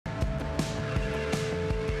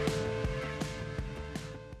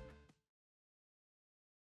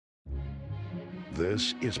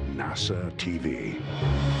This is NASA TV.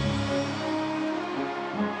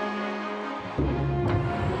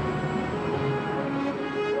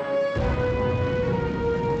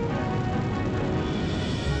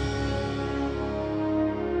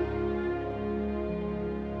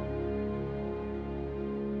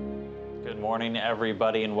 Good morning,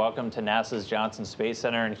 everybody, and welcome to NASA's Johnson Space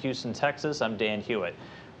Center in Houston, Texas. I'm Dan Hewitt.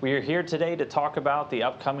 We are here today to talk about the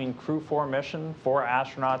upcoming Crew-4 mission, 4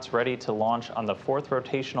 astronauts ready to launch on the 4th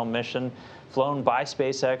rotational mission flown by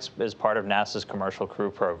SpaceX as part of NASA's Commercial Crew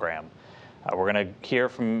program. We're going to hear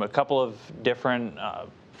from a couple of different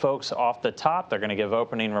folks off the top. They're going to give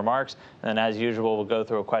opening remarks, and then as usual, we'll go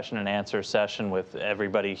through a question and answer session with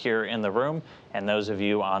everybody here in the room and those of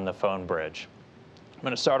you on the phone bridge. I'm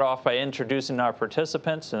going to start off by introducing our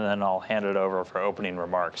participants, and then I'll hand it over for opening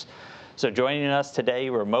remarks. So joining us today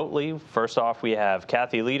remotely, first off, we have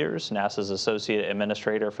Kathy Leaders, NASA's Associate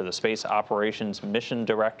Administrator for the Space Operations Mission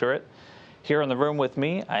Directorate. Here in the room with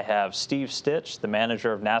me, I have Steve Stitch, the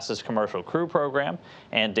Manager of NASA's Commercial Crew Program,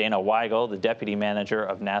 and Dana Weigel, the Deputy Manager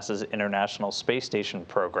of NASA's International Space Station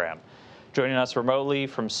Program. Joining us remotely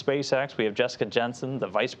from SpaceX, we have Jessica Jensen, the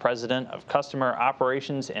Vice President of Customer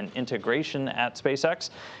Operations and Integration at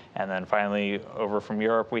SpaceX. And then finally, over from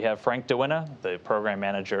Europe, we have Frank DeWinna, the Program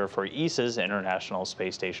Manager for ESA's International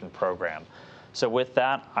Space Station Program. So with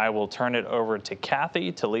that, I will turn it over to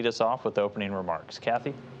Kathy to lead us off with opening remarks.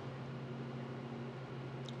 Kathy?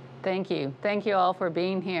 Thank you. Thank you all for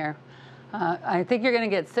being here. I think you're going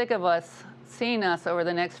to get sick of us seeing us over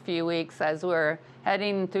the next few weeks as we're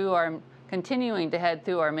continuing to head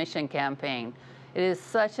through our mission campaign. It is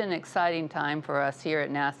such an exciting time for us here at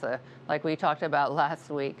NASA, like we talked about last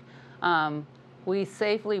week. We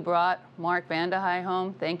safely brought Mark Vande Hei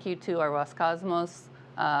home. Thank you to our Roscosmos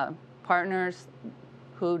partners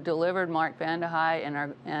who delivered Mark Vande Hei,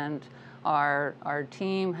 and our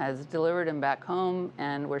team has delivered him back home,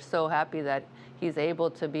 and we're so happy that he's able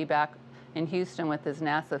to be back in Houston with his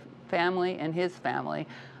NASA family and his family.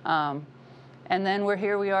 And then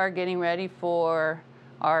we are getting ready for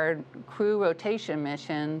our crew rotation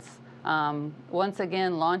missions. Once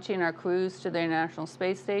again, launching our crews to the International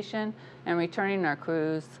Space Station and returning our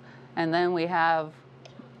crews. And then we have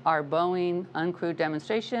our Boeing uncrewed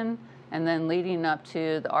demonstration, and then leading up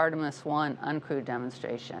to the Artemis I uncrewed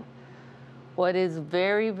demonstration. What is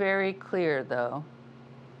very, very clear, though,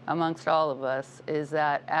 amongst all of us, is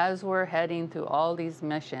that as we're heading through all these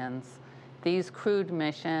missions, these crewed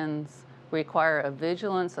missions require a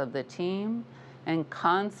vigilance of the team and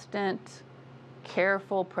constant,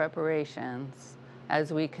 careful preparations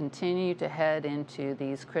as we continue to head into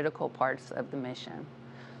these critical parts of the mission.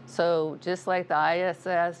 So just like the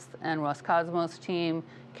ISS and Roscosmos team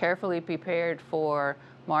carefully prepared for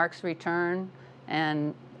Mark's return,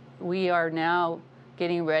 and we are now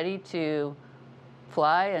getting ready to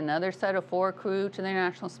fly another set of 4 crew to the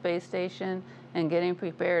International Space Station and getting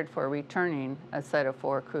prepared for returning a set of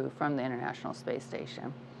 4 crew from the International Space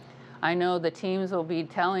Station. I know the teams will be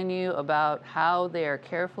telling you about how they are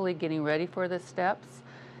carefully getting ready for the steps,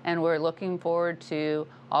 and we're looking forward to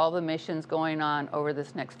all the missions going on over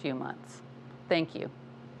this next few months. Thank you.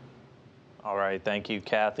 All right, thank you,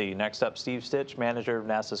 Kathy. Next up, Steve Stitch, Manager of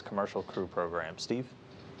NASA's Commercial Crew Program. Steve?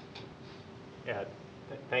 Yeah,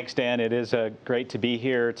 thanks, Dan. It is great to be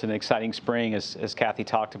here. It's an exciting spring, as Kathy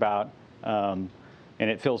talked about. And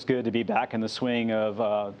it feels good to be back in the swing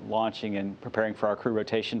of launching and preparing for our crew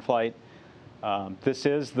rotation flight. This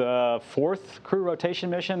is the 4th crew rotation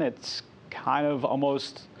mission. It's kind of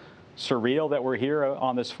almost surreal that we're here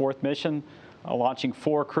on this 4th mission, launching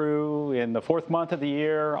 4 crew in the 4th month of the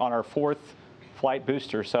year on our 4th flight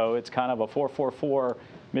booster. So it's kind of a 4-4-4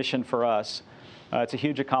 mission for us. It's a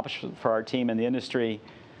huge accomplishment for our team and the industry.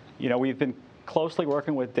 You know, we've been closely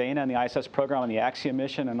working with Dana and the ISS program on the Axiom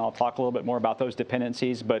mission, and I'll talk a little bit more about those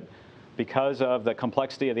dependencies. But because of the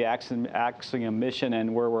complexity of the Axiom mission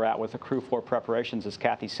and where we're at with the Crew-4 preparations, as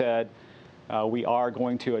Kathy said, we are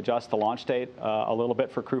going to adjust the launch date a little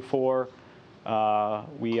bit for Crew-4.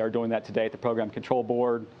 We are doing that today at the Program Control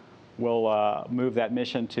Board. We'll move that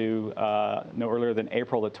mission to no earlier than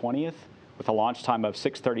April the 20th with a launch time of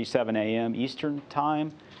 6:37 a.m. Eastern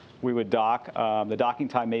Time. We would dock. The docking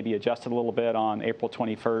time may be adjusted a little bit on April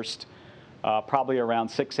 21st, probably around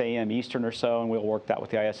 6 a.m. Eastern or so, and we'll work that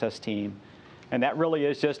with the ISS team. And that really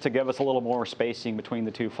is just to give us a little more spacing between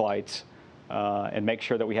the 2 flights and make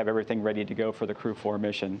sure that we have everything ready to go for the Crew-4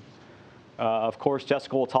 mission. Of course,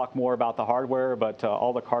 Jessica will talk more about the hardware, but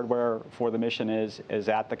all the hardware for the mission is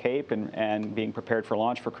at the Cape and being prepared for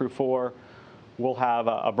launch for Crew-4. We'll have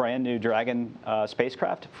a brand new Dragon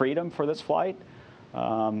spacecraft, Freedom, for this flight.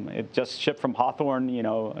 It just shipped from Hawthorne,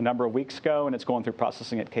 a number of weeks ago, and it's going through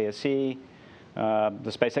processing at KSC.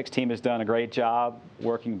 The SpaceX team has done a great job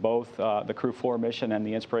working both the Crew-4 mission and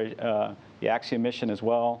the Axiom mission as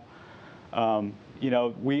well.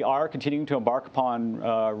 We are continuing to embark upon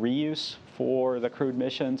reuse for the crewed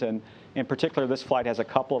missions, and in particular, this flight has a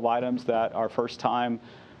couple of items that are first time.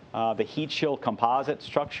 The heat shield composite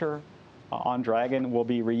structure on Dragon will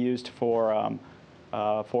be reused for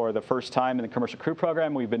the first time in the commercial crew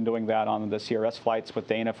program. We've been doing that on the CRS flights with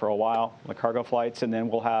Dana for a while, the cargo flights, and then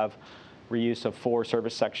we'll have reuse of 4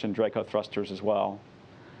 service section Draco thrusters as well.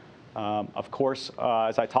 Of course,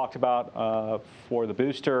 as I talked about for the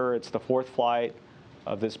booster, it's the 4th flight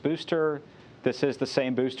of this booster. This is the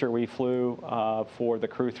same booster we flew for the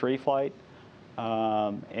Crew-3 flight,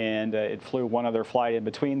 and it flew one other flight in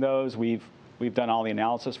between those. We've done all the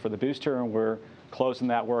analysis for the booster, and we're closing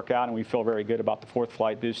that work out, and we feel very good about the 4th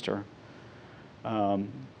flight booster.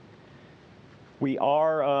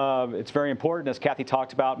 It's very important, as Kathy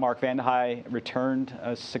talked about, Mark Vande Hei returned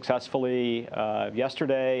successfully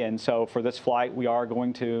yesterday, and so for this flight, we are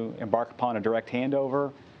going to embark upon a direct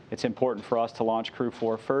handover. It's important for us to launch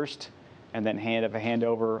Crew-4 first, and then have a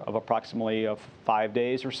handover of approximately 5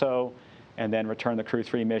 days or so, and then return the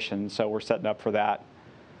Crew-3 mission, so we're setting up for that.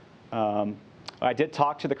 I did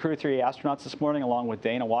talk to the Crew-3 astronauts this morning along with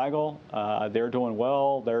Dana Weigel. They're doing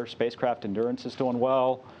well. Their spacecraft endurance is doing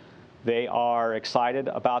well. They are excited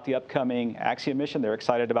about the upcoming Axiom mission. They're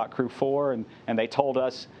excited about Crew-4, and they told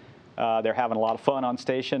us they're having a lot of fun on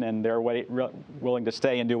station, and they're willing to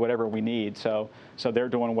stay and do whatever we need. So they're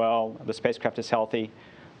doing well. The spacecraft is healthy.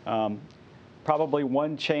 Probably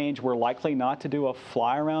one change, we're likely not to do a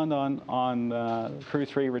fly around on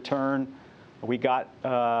Crew-3 return. We got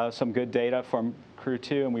some good data from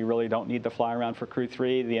Crew-2, and we really don't need the fly around for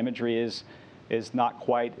Crew-3. The imagery is not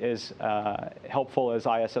quite as helpful as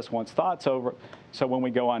ISS once thought. So when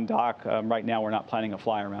we go on dock, right now we're not planning a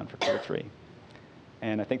fly around for Crew-3.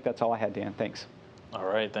 And I think that's all I had, Dan. Thanks. All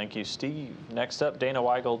right, thank you, Steve. Next up, Dana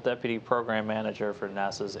Weigel, Deputy Program Manager for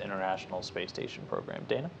NASA's International Space Station Program.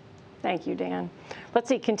 Dana? Thank you, Dan. Let's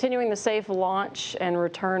see, continuing the safe launch and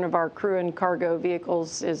return of our crew and cargo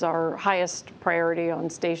vehicles is our highest priority on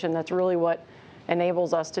station. That's really what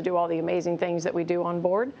enables us to do all the amazing things that we do on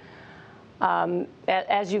board.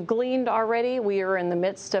 As you've gleaned already, we are in the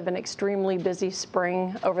midst of an extremely busy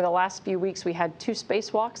spring. Over the last few weeks, we had 2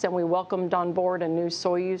 spacewalks, and we welcomed on board a new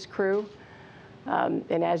Soyuz crew.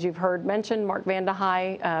 And as you've heard mentioned, Mark Vande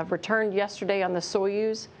Hei returned yesterday on the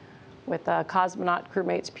Soyuz with cosmonaut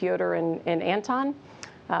crewmates Pyotr and Anton.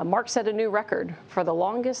 Mark set a new record for the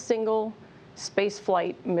longest single space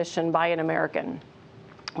flight mission by an American,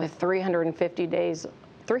 with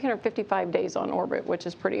 355 days on orbit, which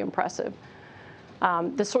is pretty impressive.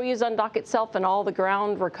 The Soyuz undock itself and all the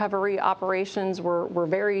ground recovery operations were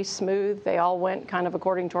very smooth. They all went kind of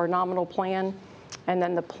according to our nominal plan. And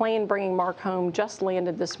then the plane bringing Mark home just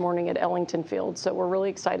landed this morning at Ellington Field. So we're really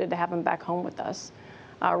excited to have him back home with us.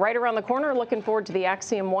 Right around the corner, looking forward to the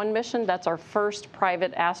Axiom 1 mission. That's our first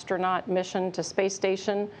private astronaut mission to space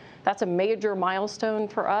station. That's a major milestone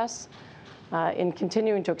for us in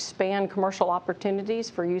continuing to expand commercial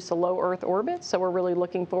opportunities for use of low Earth orbit. So we're really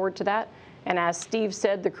looking forward to that. And as Steve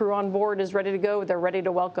said, the crew on board is ready to go. They're ready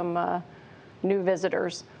to welcome new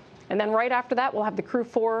visitors. And then right after that, we'll have the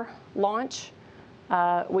Crew-4 launch.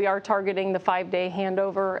 We are targeting the 5-day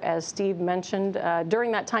handover, as Steve mentioned.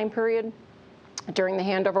 During that time period, during the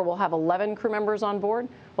handover, we'll have 11 crew members on board.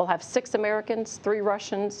 We'll have 6 Americans, 3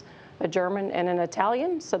 Russians, a German, and an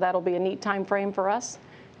Italian. So that'll be a neat time frame for us.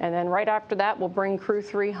 And then right after that, we'll bring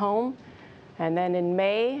Crew-3 home. And then in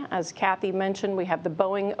May, as Kathy mentioned, we have the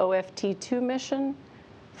Boeing OFT-2 mission,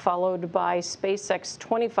 followed by SpaceX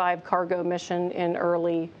 25 cargo mission in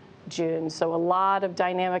early June. So a lot of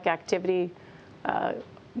dynamic activity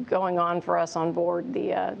going on for us on board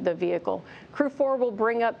the vehicle. Crew-4 will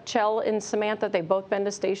bring up Kjell and Samantha. They've both been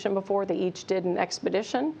to station before. They each did an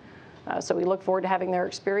expedition. So we look forward to having their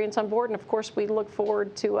experience on board. And of course, we look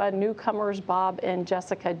forward to newcomers Bob and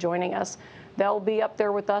Jessica joining us. They'll be up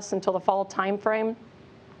there with us until the fall timeframe.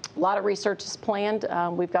 A lot of research is planned.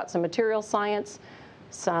 We've got some material science,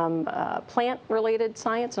 some plant-related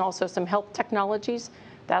science, and also some health technologies.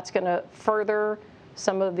 That's going to further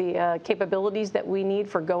some of the capabilities that we need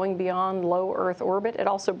for going beyond low Earth orbit. It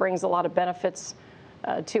also brings a lot of benefits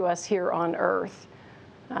to us here on Earth.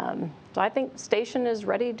 So I think station is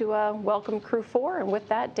ready to welcome Crew-4. And with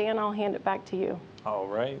that, Dan, I'll hand it back to you. All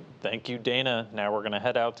right. Thank you, Dana. Now we're going to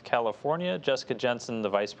head out to California. Jessica Jensen, the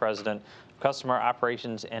Vice President of Customer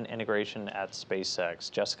Operations and Integration at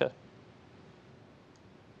SpaceX. Jessica?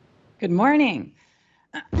 Good morning.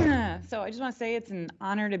 So I just want to say it's an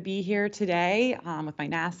honor to be here today with my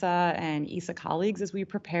NASA and ESA colleagues as we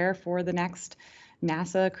prepare for the next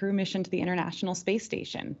NASA crew mission to the International Space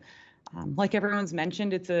Station. Like everyone's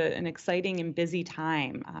mentioned, it's an exciting and busy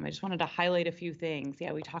time. I just wanted to highlight a few things.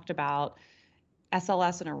 Yeah, we talked about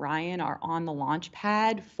SLS and Orion are on the launch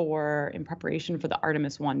pad in preparation for the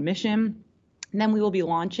Artemis 1 mission. And then we will be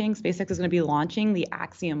launching, SpaceX is going to be launching the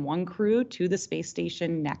Axiom 1 crew to the space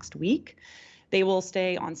station next week. They will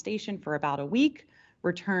stay on station for about a week,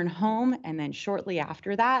 return home, and then shortly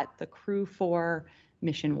after that, the Crew-4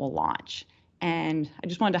 mission will launch. And I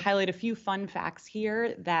just wanted to highlight a few fun facts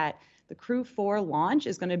here that the Crew-4 launch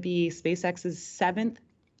is going to be SpaceX's 7th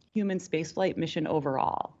human spaceflight mission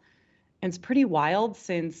overall. And it's pretty wild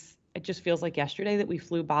since it just feels like yesterday that we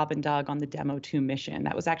flew Bob and Doug on the Demo 2 mission.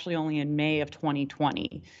 That was actually only in May of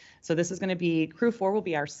 2020. So this is going to be, Crew-4 will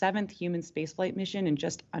be our 7th human spaceflight mission in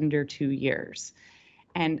just under 2 years.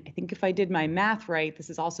 And I think if I did my math right, this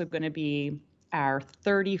is also going to be our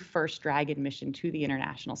 31st Dragon mission to the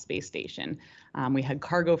International Space Station. We had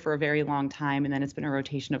cargo for a very long time, and then it's been a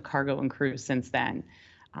rotation of cargo and crew since then.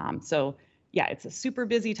 So yeah, it's a super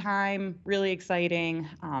busy time, really exciting.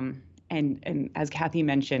 And as Kathy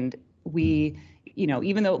mentioned,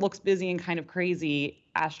 even though it looks busy and kind of crazy,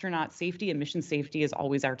 astronaut safety and mission safety is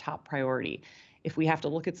always our top priority. If we have to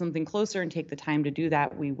look at something closer and take the time to do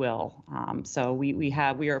that, we will. So we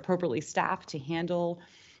are appropriately staffed to handle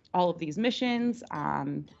all of these missions.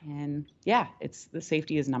 And yeah, the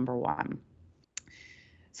safety is number one.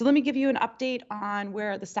 So let me give you an update on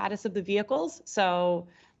where the status of the vehicles. So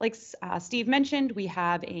like Steve mentioned, we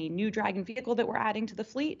have a new Dragon vehicle that we're adding to the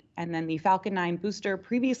fleet, and then the Falcon 9 booster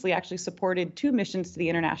previously actually supported 2 missions to the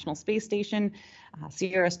International Space Station,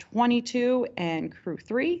 CRS-22 and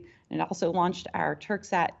Crew-3, and it also launched our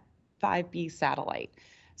Turksat 5B satellite.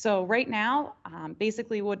 So right now,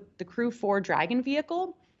 basically what the Crew-4 Dragon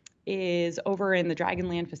vehicle is over in the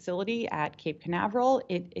Dragonland facility at Cape Canaveral.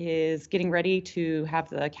 It is getting ready to have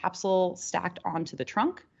the capsule stacked onto the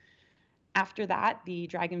trunk. After that, the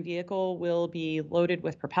Dragon vehicle will be loaded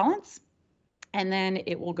with propellants, and then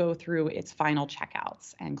it will go through its final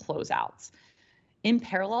checkouts and closeouts. In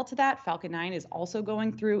parallel to that, Falcon 9 is also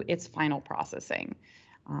going through its final processing.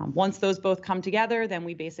 Once those both come together, then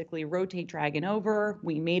we basically rotate Dragon over,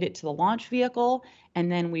 we mate it to the launch vehicle, and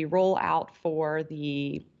then we roll out for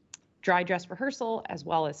the dry dress rehearsal as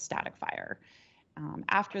well as static fire.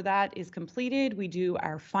 After that is completed, we do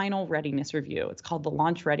our final readiness review. It's called the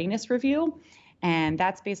Launch Readiness Review. And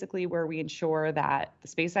that's basically where we ensure that the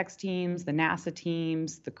SpaceX teams, the NASA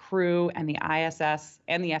teams, the crew, and the ISS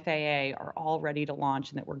and the FAA are all ready to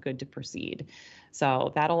launch and that we're good to proceed.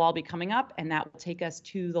 So that'll all be coming up, and that will take us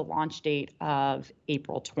to the launch date of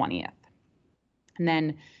April 20th. And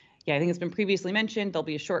then, yeah, I think it's been previously mentioned, there'll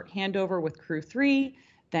be a short handover with Crew-3.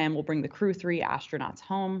 Then we'll bring the Crew-3 astronauts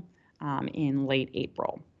home in late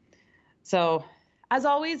April. So as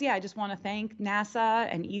always, yeah, I just want to thank NASA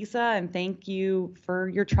and ESA and thank you for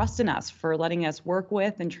your trust in us, for letting us work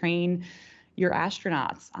with and train your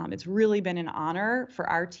astronauts. It's really been an honor for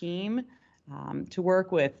our team to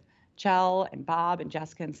work with Kjell and Bob and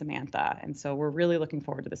Jessica and Samantha. And so we're really looking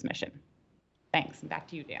forward to this mission. Thanks, and back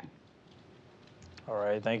to you, Dan. All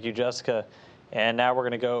right, thank you, Jessica. And now we're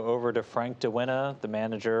going to go over to Frank DeWinna, the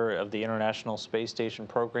manager of the International Space Station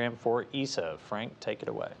program for ESA. Frank, take it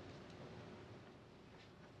away.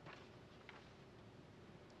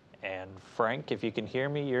 And Frank, if you can hear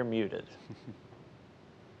me, you're muted.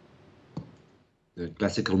 The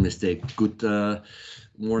classical mistake. Good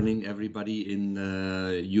morning, everybody in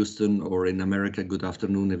Houston or in America. Good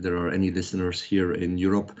afternoon, if there are any listeners here in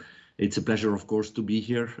Europe. It's a pleasure, of course, to be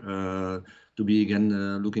here. To be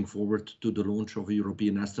again looking forward to the launch of a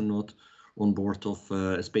European astronaut on board of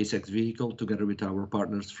a SpaceX vehicle together with our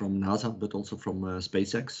partners from NASA, but also from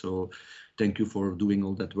SpaceX. So thank you for doing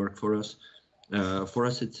all that work for us. For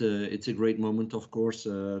us, it's a great moment, of course,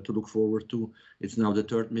 to look forward to. It's now the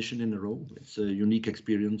 3rd mission in a row. It's a unique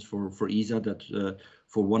experience for ESA that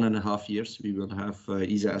for 1.5 years we will have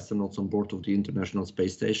ESA astronauts on board of the International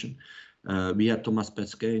Space Station. We had Thomas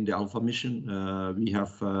Pesquet in the Alpha mission. We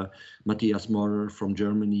have Matthias Maurer from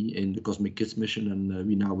Germany in the Cosmic Kiss mission, and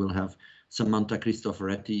we now will have Samantha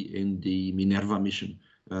Cristoforetti in the Minerva mission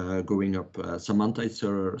going up. Samantha is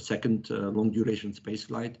her 2nd long-duration space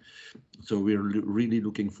flight, so we're really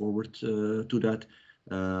looking forward to that.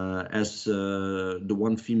 As the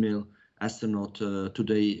one female astronaut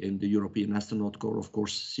today in the European Astronaut Corps, of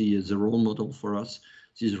course, she is a role model for us.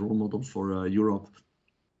 She's a role model for Europe.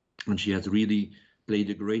 And she has really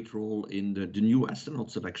played a great role in the new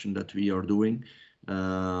astronaut selection that we are doing.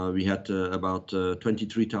 We had about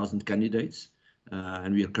 23,000 candidates,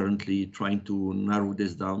 and we are currently trying to narrow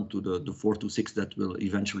this down to the 4 to 6 that will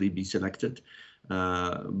eventually be selected.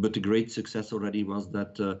 But the great success already was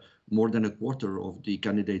that more than a quarter of the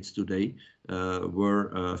candidates today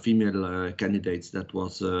were female candidates. That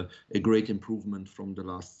was a great improvement from the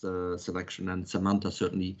last selection, and Samantha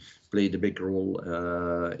certainly played a big role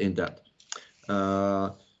in that.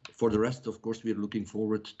 For the rest, of course, we are looking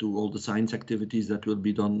forward to all the science activities that will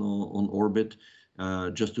be done on orbit.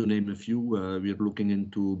 Just to name a few, we are looking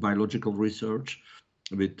into biological research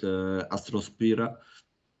with Astrospira,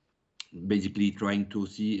 basically trying to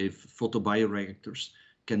see if photobioreactors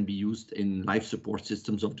can be used in life support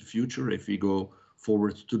systems of the future if we go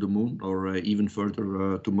forward to the moon or even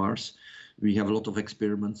further to Mars. We have a lot of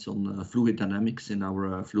experiments on fluid dynamics in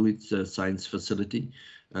our fluid science facility,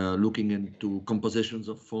 looking into compositions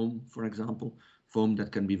of foam, for example, foam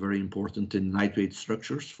that can be very important in lightweight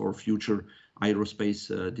structures for future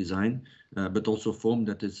aerospace design, but also foam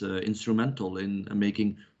that is instrumental in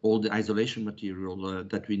making all the isolation material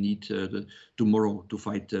that we need tomorrow to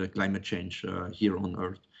fight climate change here on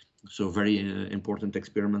Earth. So very important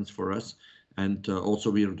experiments for us. And also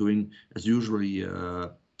we are doing, as usually,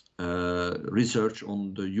 research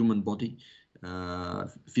on the human body,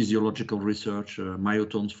 physiological research,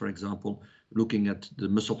 myotones, for example, looking at the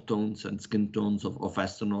muscle tones and skin tones of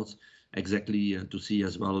astronauts, exactly to see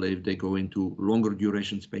as well if they go into longer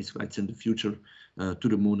duration space flights in the future to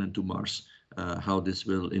the moon and to Mars, how this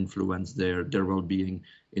will influence their well-being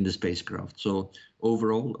in the spacecraft. So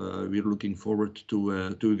overall, we're looking forward to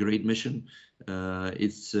a great mission.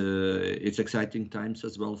 It's exciting times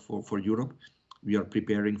as well for Europe. We are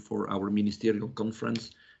preparing for our ministerial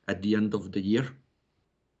conference at the end of the year,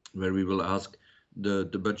 where we will ask the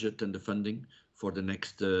budget and the funding for the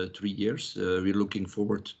next 3 years. We're looking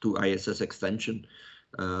forward to ISS extension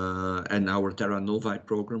and our Terra Novae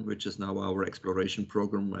program, which is now our exploration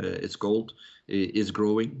program, it's called, is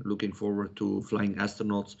growing. Looking forward to flying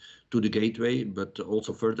astronauts to the Gateway, but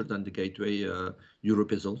also further than the Gateway,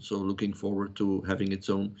 Europe is also looking forward to having its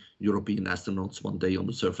own European astronauts one day on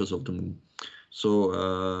the surface of the moon. So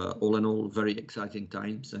all in all, very exciting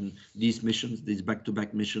times. And these missions, these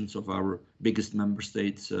back-to-back missions of our biggest member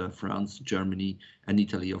states, France, Germany, and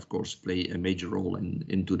Italy, of course, play a major role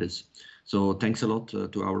into this. So thanks a lot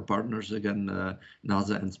to our partners again,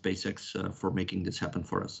 NASA and SpaceX, for making this happen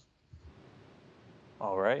for us.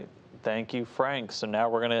 All right. Thank you, Frank. So now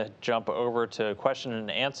we're going to jump over to question and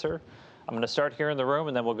answer. I'm going to start here in the room,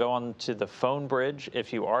 and then we'll go on to the phone bridge.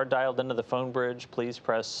 If you are dialed into the phone bridge, please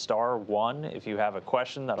press *1 if you have a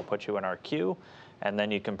question. That'll put you in our queue. And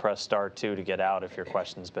then you can press *2 to get out if your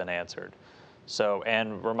question's been answered. So,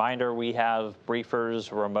 and reminder, we have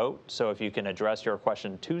briefers remote. So if you can address your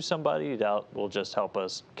question to somebody, that will just help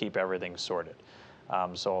us keep everything sorted.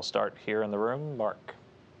 So I'll start here in the room. Mark.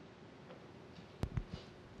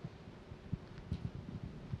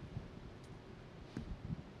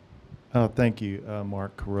 Thank you,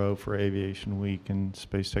 Mark Carreau for Aviation Week and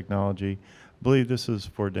Space Technology. I believe this is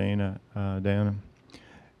for Dana. Dana,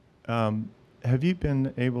 have you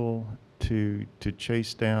been able to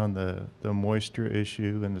chase down the moisture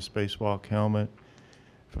issue in the spacewalk helmet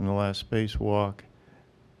from the last spacewalk?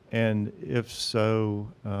 And if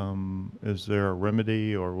so, is there a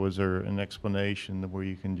remedy, or was there an explanation where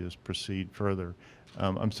you can just proceed further?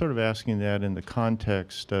 I'm sort of asking that in the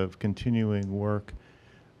context of continuing work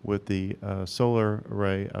with the solar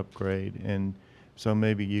array upgrade, and so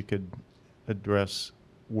maybe you could address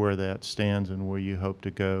where that stands and where you hope to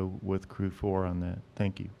go with Crew-4 on that.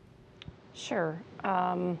 Thank you. Sure.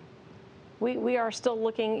 We are still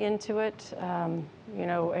looking into it. You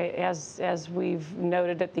know, as we've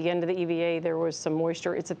noted at the end of the EVA, there was some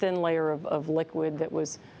moisture. It's a thin layer of liquid that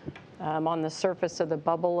was on the surface of the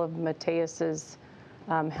bubble of Mateus's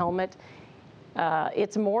helmet.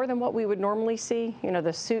 It's more than what we would normally see. You know,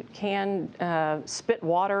 the suit can spit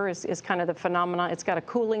water is kind of the phenomenon. It's got a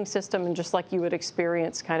cooling system, and just like you would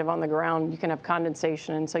experience kind of on the ground, you can have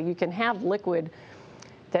condensation. And so you can have liquid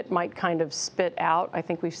that might kind of spit out. I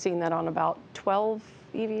think we've seen that on about 12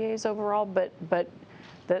 EVAs overall, but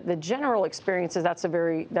the general experience is that's a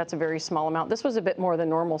very small amount. This was a bit more than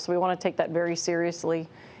normal, so we want to take that very seriously.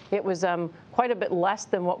 It was quite a bit less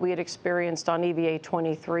than what we had experienced on EVA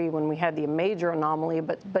 23 when we had the major anomaly,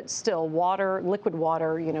 but still liquid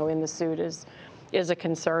water, you know, in the suit is a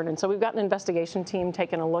concern. And so we've got an investigation team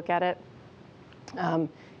taking a look at it.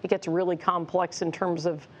 It gets really complex in terms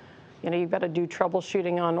of, you know, you've got to do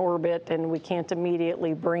troubleshooting on orbit, and we can't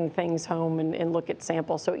immediately bring things home and look at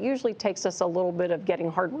samples. So it usually takes us a little bit of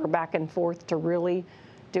getting hardware back and forth to really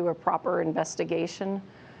do a proper investigation.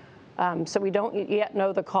 So we don't yet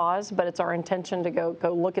know the cause, but it's our intention to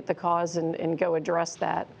go look at the cause and go address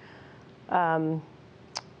that.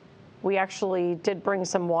 We actually did bring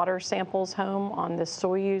some water samples home on this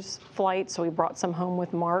Soyuz flight, so we brought some home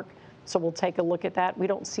with Mark. So we'll take a look at that. We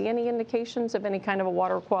don't see any indications of any kind of a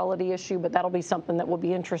water quality issue, but that'll be something that we'll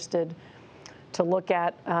be interested to look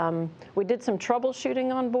at. We did some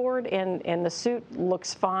troubleshooting on board, and the suit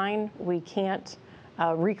looks fine. We can't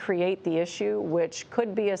recreate the issue, which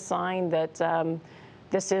could be a sign that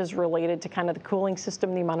this is related to kind of the cooling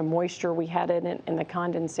system, the amount of moisture we had in it, and the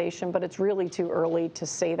condensation, but it's really too early to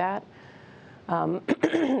say that.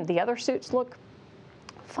 The other suits look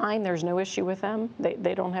fine. There's no issue with them.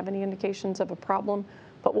 They don't have any indications of a problem,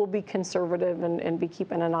 but we'll be conservative and be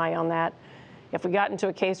keeping an eye on that. If we got into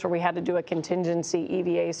a case where we had to do a contingency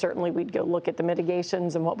EVA, certainly we'd go look at the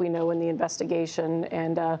mitigations and what we know in the investigation,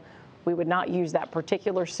 and we would not use that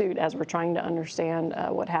particular suit as we're trying to understand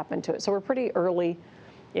what happened to it. So we're pretty early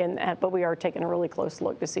in that, but we are taking a really close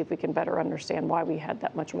look to see if we can better understand why we had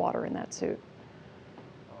that much water in that suit.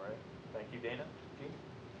 All right. Thank you, Dana.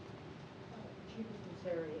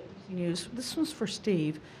 ABC News. This one's for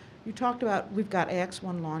Steve. You talked about we've got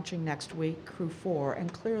AX-1 launching next week, Crew-4,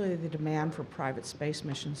 and clearly the demand for private space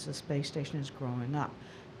missions to the space station is growing up.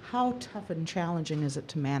 How tough and challenging is it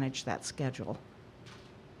to manage that schedule?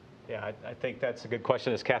 Yeah, I think that's a good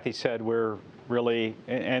question. As Kathy said, we're really,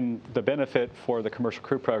 and the benefit for the commercial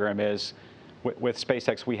crew program is with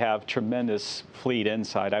SpaceX, we have tremendous fleet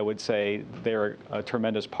inside. I would say they're a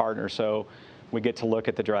tremendous partner. So we get to look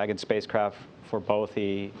at the Dragon spacecraft for both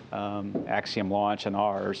the Axiom launch and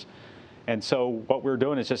ours. And so what we're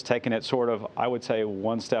doing is just taking it sort of, I would say,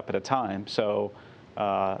 one step at a time. So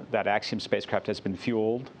that Axiom spacecraft has been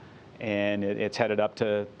fueled, and it's headed up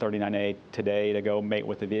to 39A today to go mate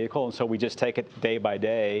with the vehicle. And so we just take it day by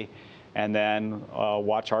day and then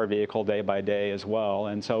watch our vehicle day by day as well.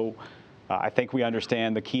 And so I think we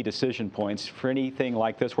understand the key decision points. For anything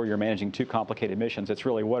like this where you're managing two complicated missions, it's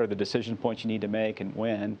really what are the decision points you need to make and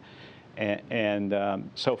when. And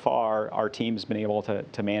so far, our team's been able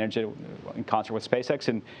to manage it in concert with SpaceX.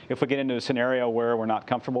 And if we get into a scenario where we're not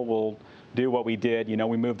comfortable, we'll do what we did. You know,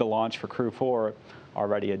 we moved the launch for Crew-4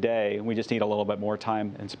 already a day. We just need a little bit more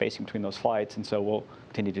time and spacing between those flights, and so we'll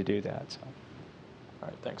continue to do that. So. All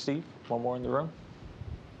right, thanks, Steve. One more in the room.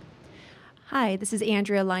 Hi, this is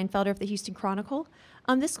Andrea Leinfelder of the Houston Chronicle.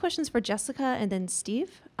 This question's for Jessica and then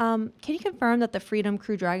Steve. Can you confirm that the Freedom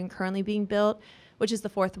Crew Dragon currently being built, which is the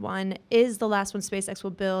fourth one, is the last one SpaceX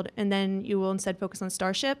will build, and then you will instead focus on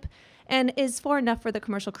Starship? And is 4 enough for the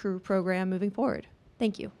commercial crew program moving forward?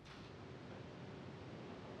 Thank you.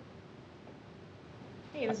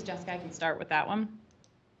 Hey, this is Jessica. I can start with that one.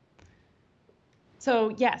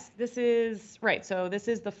 So yes, this is right. So this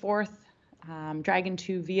is the fourth Dragon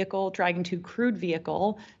 2 vehicle, Dragon 2 crewed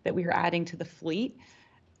vehicle that we are adding to the fleet.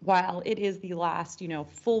 While it is the last,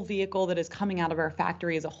 full vehicle that is coming out of our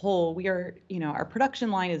factory as a whole, we are, our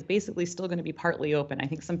production line is basically still going to be partly open. I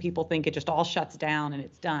think some people think it just all shuts down and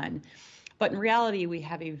it's done. But in reality, we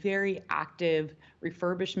have a very active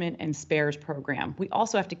refurbishment and spares program. We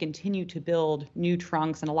also have to continue to build new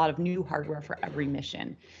trunks and a lot of new hardware for every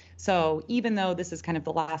mission. So even though this is kind of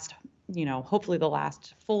the last, hopefully the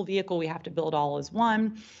last full vehicle we have to build all as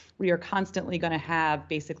one, we are constantly going to have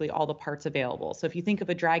basically all the parts available. So if you think of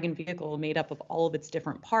a Dragon vehicle made up of all of its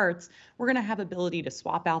different parts, we're going to have ability to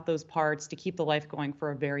swap out those parts to keep the life going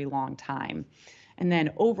for a very long time. And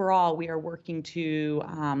then overall, we are working to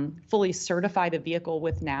fully certify the vehicle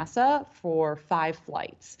with NASA for 5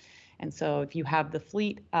 flights. And so if you have the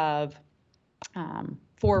fleet of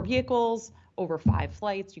 4 vehicles over 5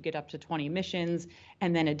 flights, you get up to 20 missions.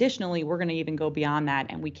 And then additionally, we're going to even go beyond that,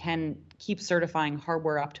 and we can keep certifying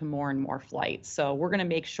hardware up to more and more flights. So we're going to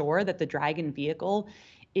make sure that the Dragon vehicle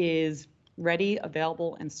is ready,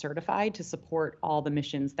 available, and certified to support all the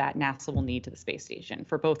missions that NASA will need to the space station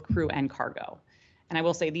for both crew and cargo. And I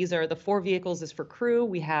will say these are the 4 vehicles is for crew.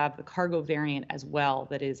 We have the cargo variant as well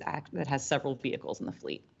that has several vehicles in the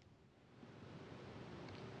fleet.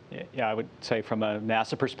 Yeah, I would say from a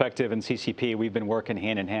NASA perspective and CCP, we've been working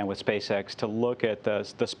hand in hand with SpaceX to look at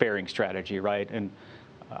the sparing strategy, right? And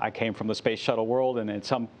I came from the space shuttle world, and at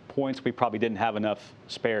some points we probably didn't have enough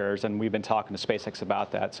spares, and we've been talking to SpaceX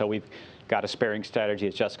about that. So we've got a sparing strategy,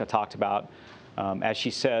 as Jessica talked about. As she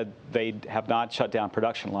said, they have not shut down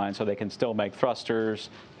production lines, so they can still make thrusters,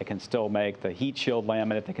 they can still make the heat shield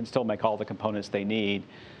laminate, they can still make all the components they need.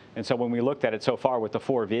 And so when we looked at it so far with the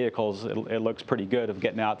 4 vehicles, it looks pretty good of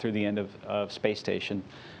getting out through the end of space station.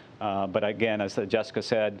 But again, as Jessica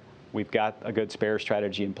said, we've got a good spare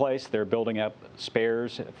strategy in place. They're building up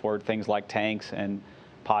spares for things like tanks and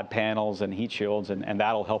pod panels and heat shields, and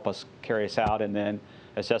that'll help us carry us out. And then,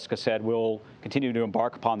 as Jessica said, we'll continue to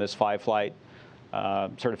embark upon this 5-flight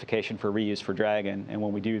certification for reuse for Dragon. And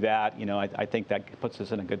when we do that, you know, I think that puts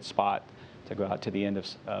us in a good spot to go out to the end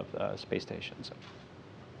of space station. So.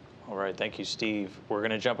 All right, thank you, Steve. We're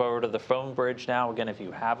going to jump over to the phone bridge now. Again, if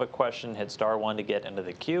you have a question, hit *1 to get into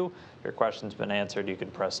the queue. If your question's been answered, you can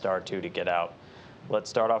press *2 to get out. Let's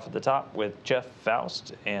start off at the top with Jeff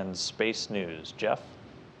Faust and Space News. Jeff?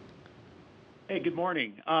 Hey, good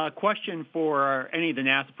morning. Question for any of the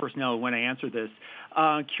NASA personnel when I answer this.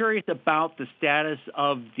 Curious about the status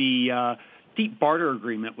of the seat barter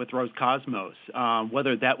agreement with Roscosmos,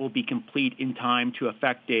 whether that will be complete in time to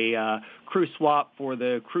affect a crew swap for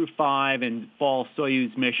the Crew-5 and fall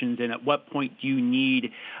Soyuz missions, and at what point do you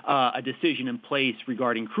need a decision in place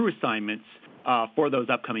regarding crew assignments for those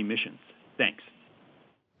upcoming missions? Thanks.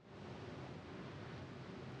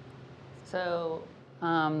 So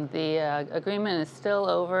the agreement is still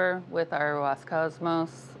over with our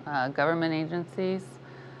Roscosmos government agencies.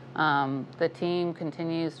 The team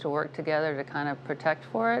continues to work together to kind of protect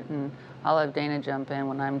for it, and I'll have Dana jump in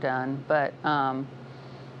when I'm done. But,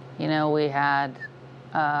 you know, we had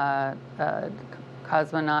a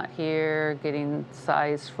cosmonaut here getting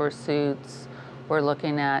sized for suits. We're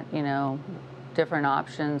looking at, you know, different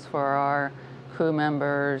options for our crew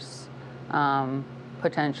members,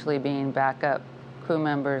 potentially being backup crew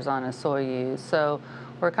members on a Soyuz. So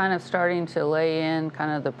we're kind of starting to lay in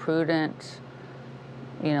kind of the prudent,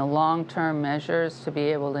 you know, long-term measures to be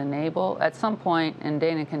able to enable. At some point, and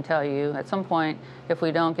Dana can tell you, at some point, if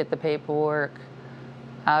we don't get the paperwork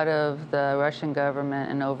out of the Russian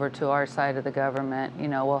government and over to our side of the government, you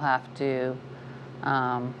know, we'll have to,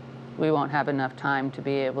 we won't have enough time to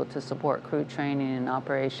be able to support crew training and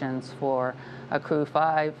operations for a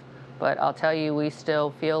Crew-5. But I'll tell you, we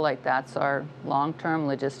still feel like that's our long-term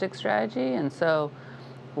logistics strategy, and so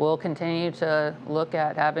we'll continue to look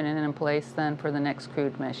at having it in place then for the next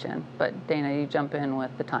crewed mission. But Dana, you jump in with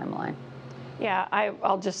the timeline. Yeah,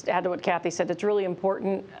 I'll just add to what Kathy said. It's really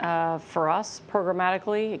important for us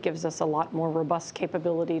programmatically. It gives us a lot more robust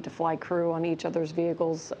capability to fly crew on each other's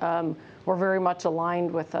vehicles. We're very much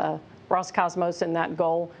aligned with Roscosmos in that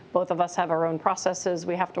goal. Both of us have our own processes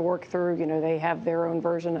we have to work through. You know, they have their own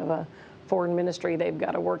version of a foreign ministry they've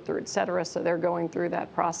got to work through, et cetera. So they're going through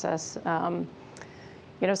that process.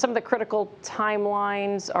 You know, some of the critical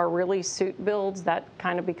timelines are really suit builds. That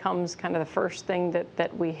kind of becomes kind of the first thing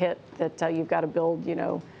that we hit, that you've got to build, you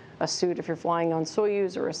know, a suit if you're flying on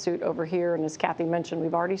Soyuz or a suit over here. And as Kathy mentioned,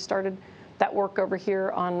 we've already started that work over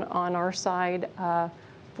here on our side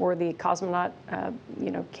for the cosmonaut,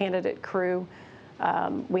 you know, candidate crew.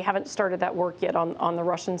 We haven't started that work yet on the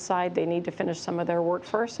Russian side. They need to finish some of their work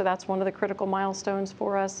first, so that's one of the critical milestones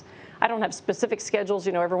for us. I don't have specific schedules.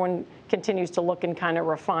 You know, everyone continues to look and kind of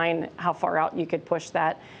refine how far out you could push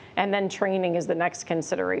that. And then training is the next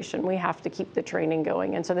consideration. We have to keep the training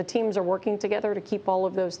going. And so the teams are working together to keep all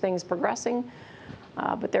of those things progressing.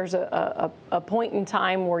 But there's a point in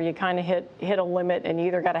time where you kind of hit a limit, and you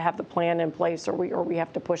either got to have the plan in place or we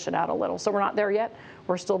have to push it out a little. So we're not there yet.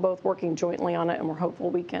 We're still both working jointly on it, and we're hopeful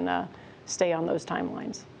we can stay on those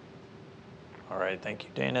timelines. All right, thank you,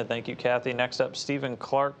 Dana. Thank you, Kathy. Next up, Stephen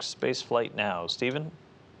Clark, Spaceflight Now. Stephen?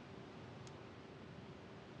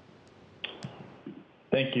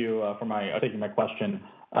 Thank you for taking my question.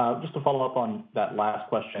 Just to follow up on that last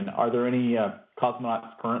question, are there any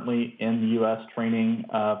cosmonauts currently in the U.S. training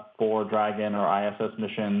for Dragon or ISS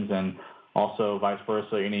missions, and also vice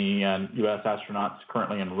versa, any U.S. astronauts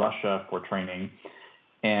currently in Russia for training?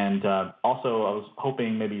 And also, I was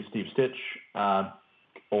hoping maybe Steve Stitch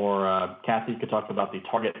or Kathy could talk about the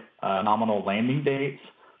target nominal landing dates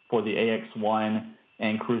for the AX-1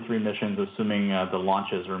 and Crew-3 missions, assuming the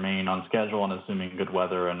launches remain on schedule and assuming good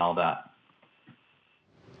weather and all that.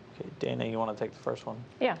 Okay, Dana, you want to take the first one?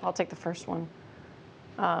 Yeah, I'll take the first one.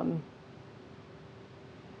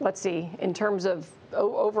 Let's see, in terms of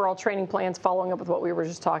overall training plans, following up with what we were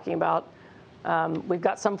just talking about, we've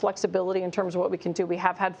got some flexibility in terms of what we can do. We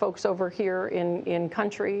have had folks over here in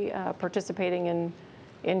country participating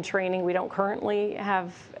in training. We don't currently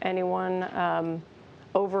have anyone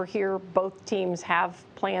over here. Both teams have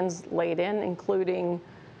plans laid in, including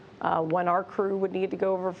when our crew would need to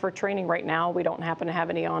go over for training. Right now, we don't happen to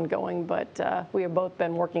have any ongoing, but we have both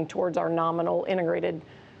been working towards our nominal integrated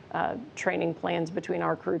training plans between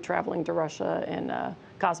our crew traveling to Russia and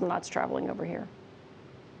cosmonauts traveling over here.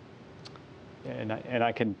 And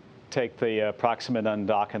I can take the approximate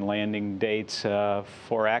undock and landing dates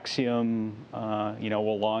for Axiom.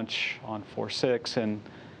 We'll launch on 4/6, and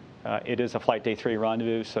it is a flight day 3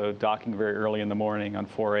 rendezvous, so docking very early in the morning on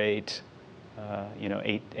 4/8.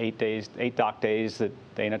 8 dock days that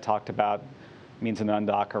Dana talked about means an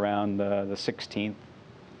undock around the 16th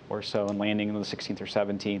or so, and landing on the 16th or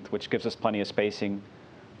 17th, which gives us plenty of spacing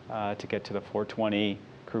to get to the 4:20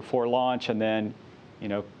 Crew-4 launch, and then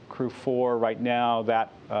Crew-4 right now, that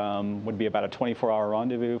would be about a 24-hour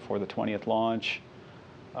rendezvous for the 20th launch.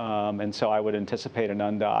 And so I would anticipate an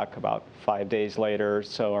undock about 5 days later,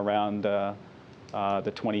 so around the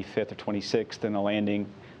 25th or 26th, and a landing.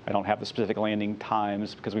 I don't have the specific landing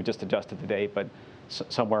times because we've just adjusted the date, but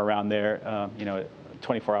somewhere around there,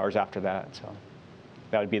 24 hours after that. So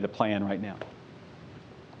that would be the plan right now.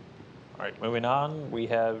 All right, moving on, we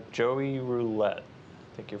have Joey Roulette.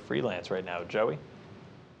 I think you're freelance right now, Joey.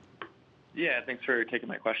 Yeah, thanks for taking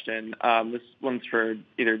my question. This one's for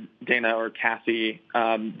either Dana or Kathy.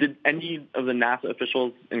 Did any of the NASA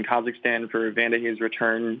officials in Kazakhstan for Vanda Hay's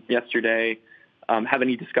return yesterday have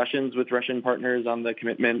any discussions with Russian partners on their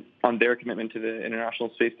commitment to the International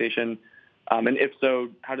Space Station? And if so,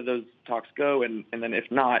 how did those talks go? And then if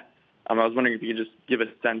not, I was wondering if you could just give a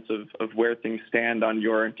sense of where things stand on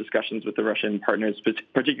your discussions with the Russian partners,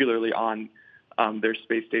 particularly on their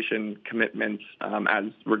space station commitments as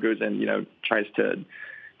Rogozin, tries to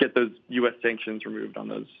get those U.S. sanctions removed on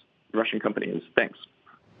those Russian companies. Thanks.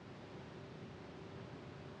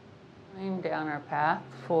 Going down our path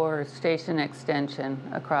for station extension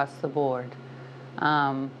across the board.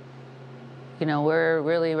 We're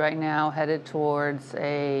really right now headed towards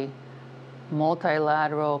a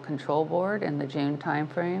multilateral control board in the June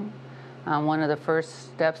timeframe. One of the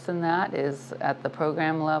first steps in that is at the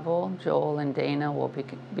program level. Joel and Dana will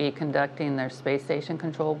be conducting their space station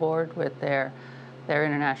control board with their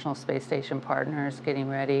International Space Station partners, getting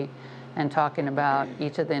ready and talking about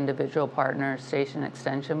each of the individual partners' station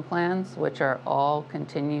extension plans, which are all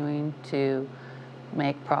continuing to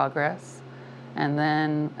make progress. And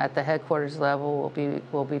then at the headquarters level,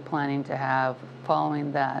 we'll be planning to have,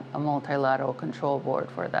 following that, a multilateral control board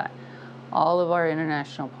for that. All of our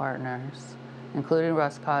international partners, including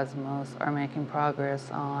Roscosmos, are making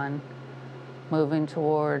progress on moving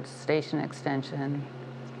towards station extension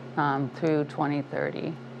through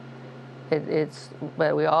 2030.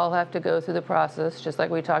 But we all have to go through the process, just like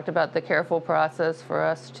we talked about the careful process for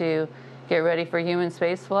us to get ready for human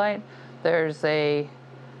spaceflight. There's a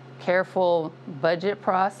careful budget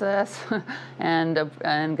process and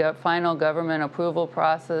final government approval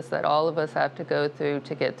process that all of us have to go through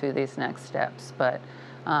to get through these next steps. But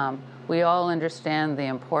we all understand the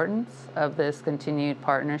importance of this continued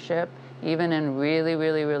partnership, even in really,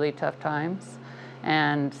 really, really tough times,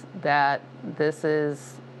 and that this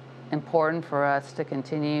is important for us to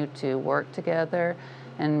continue to work together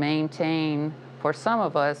and maintain, for some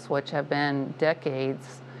of us, which have been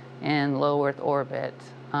decades in low Earth orbit,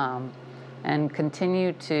 and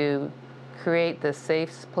continue to create this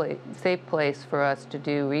safe place for us to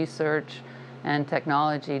do research and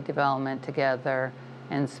technology development together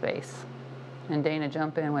in space. And Dana,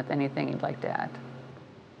 jump in with anything you'd like to add.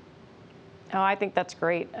 Oh, I think that's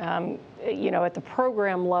great. At the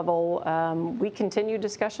program level, we continue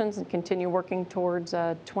discussions and continue working towards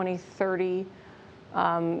 2030.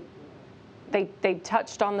 They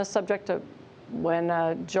touched on the subject of when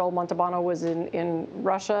Joel Montalbano was in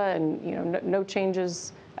Russia, and no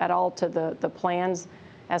changes at all to the plans.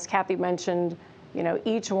 As Kathy mentioned,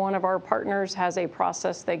 each one of our partners has a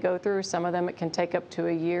process they go through. Some of them it can take up to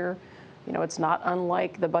a year. It's not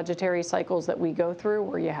unlike the budgetary cycles that we go through,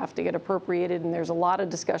 where you have to get appropriated, and there's a lot of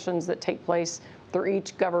discussions that take place through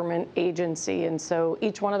each government agency, and so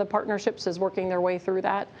each one of the partnerships is working their way through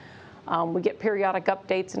that. We get periodic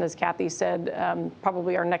updates, and as Kathy said,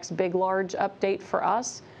 probably our next big, large update for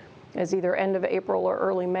us is either end of April or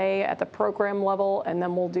early May at the program level, and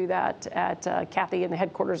then we'll do that at Kathy in the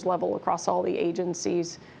headquarters level across all the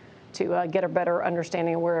agencies to get a better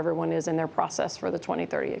understanding of where everyone is in their process for the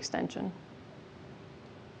 2030 extension.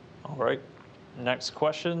 All right. Next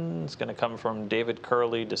question is going to come from David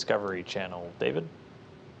Curley, Discovery Channel. David?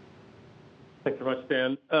 Thanks very much,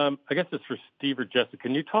 Dan. I guess it's for Steve or Jessica.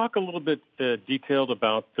 Can you talk a little bit detailed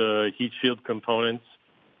about the heat shield components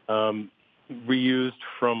reused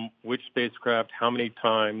from which spacecraft, how many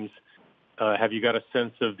times? Have you got a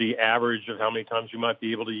sense of the average of how many times you might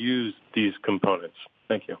be able to use these components?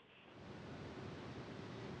 Thank you.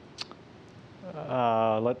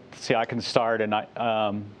 Let's see, I can start, and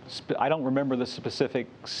I don't remember the specific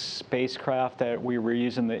spacecraft that we were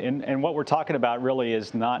using. And what we're talking about really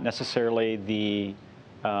is not necessarily the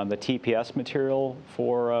the TPS material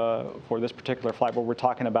for this particular flight, but we're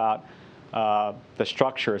talking about the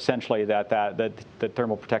structure essentially that the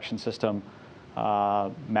thermal protection system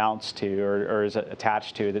mounts to or is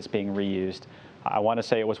attached to that's being reused. I want to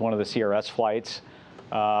say it was one of the CRS flights.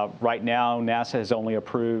 Right now, NASA has only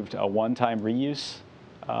approved a one-time reuse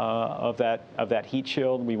of that heat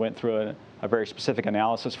shield. We went through a very specific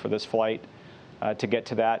analysis for this flight to get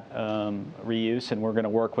to that reuse, and we're going to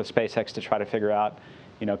work with SpaceX to try to figure out,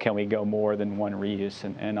 can we go more than one reuse?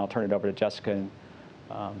 And I'll turn it over to Jessica,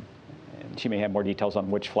 and she may have more details on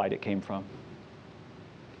which flight it came from.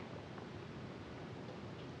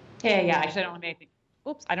 Yeah, actually I don't have anything.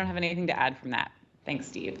 Oops, I don't have anything to add from that. Thanks,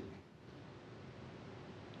 Steve.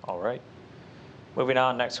 All right. Moving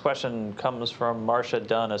on, next question comes from Marcia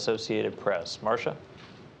Dunn, Associated Press. Marcia?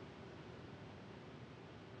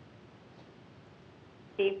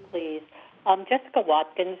 Steve, please. Jessica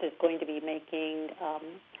Watkins is going to be making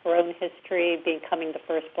her own history, becoming the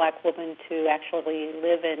first black woman to actually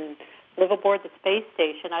live aboard the space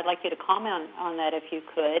station. I'd like you to comment on that if you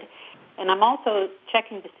could. And I'm also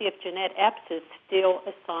checking to see if Jeanette Epps is still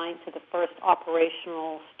assigned to the first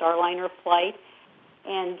operational Starliner flight.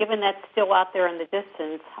 And given that's still out there in the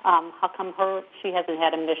distance, how come she hasn't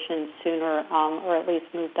had a mission sooner, or at least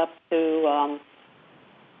moved up to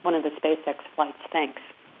one of the SpaceX flights? Thanks.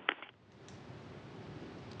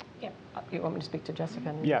 Yeah. You want me to speak to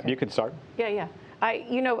Jessica? Yeah, you can start. Yeah.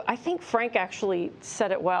 I think Frank actually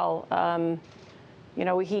said it well.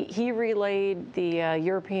 He relayed the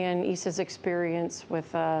European ESA's experience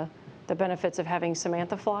with the benefits of having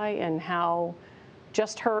Samantha fly, and how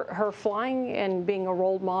just her flying and being a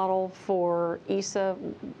role model for ESA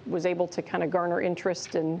was able to kind of garner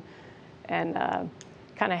interest and kind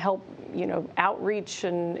of help outreach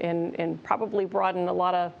and probably broaden a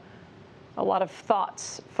lot of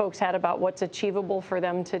thoughts folks had about what's achievable for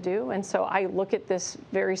them to do. And so I look at this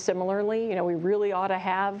very similarly. We really ought to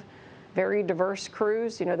have very diverse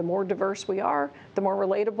crews. The more diverse we are, the more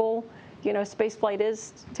relatable spaceflight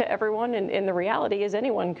is to everyone. And the reality is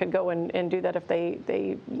anyone could go and do that if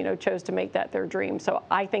they chose to make that their dream. So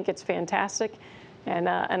I think it's fantastic. And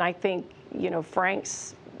I think,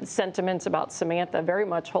 Frank's sentiments about Samantha very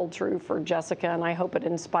much hold true for Jessica, and I hope it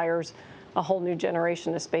inspires a whole new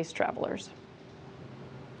generation of space travelers.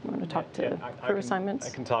 You want to talk to crew assignments? I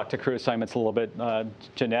can talk to crew assignments a little bit.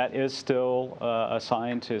 Jeanette is still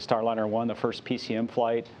assigned to Starliner 1, the first PCM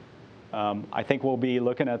flight. I think we'll be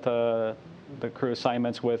looking at the crew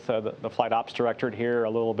assignments with the flight ops directorate here a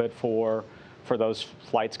little bit for those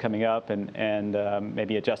flights coming up, and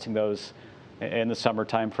maybe adjusting those in the summer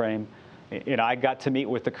time frame. I got to meet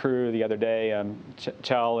with the crew the other day,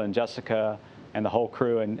 Kjell and Jessica and the whole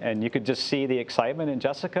crew, and you could just see the excitement in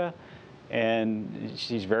Jessica, and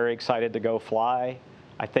she's very excited to go fly.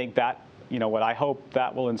 I think that, what I hope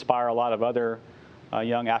that will inspire a lot of other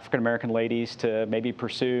young African-American ladies to maybe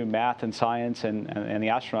pursue math and science and the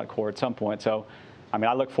astronaut corps at some point. So,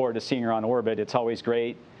 I look forward to seeing her on orbit. It's always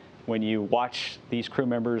great when you watch these crew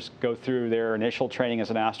members go through their initial training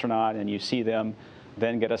as an astronaut, and you see them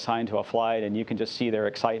then get assigned to a flight, and you can just see their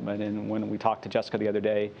excitement. And when we talked to Jessica the other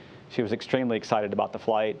day, she was extremely excited about the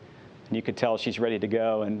flight, and you could tell she's ready to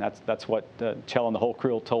go. And that's what Kjell and the whole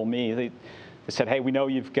crew told me. They said, hey, we know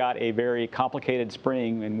you've got a very complicated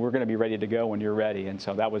spring, and we're going to be ready to go when you're ready. And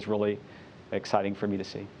so that was really exciting for me to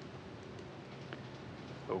see.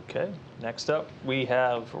 Okay, next up we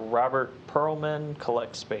have Robert Perlman,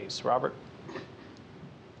 Collect Space. Robert?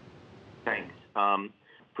 Thanks.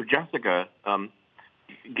 For Jessica,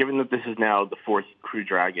 given that this is now the fourth Crew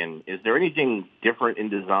Dragon, is there anything different in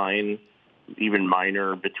design, even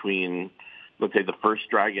minor, between, let's say, the first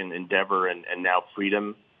Dragon, Endeavor, and now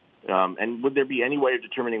Freedom? And would there be any way of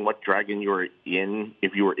determining what Dragon you're in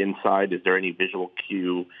if you were inside? Is there any visual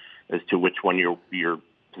cue as to which one you're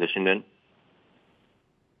positioned in?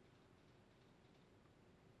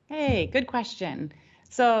 Hey, good question.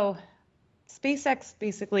 So SpaceX,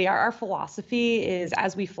 basically, our philosophy is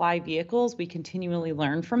as we fly vehicles, we continually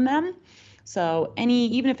learn from them. So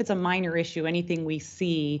even if it's a minor issue, anything we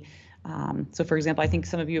see, so for example, I think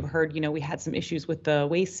some of you have heard, we had some issues with the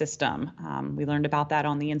waste system. We learned about that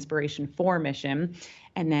on the Inspiration4 mission,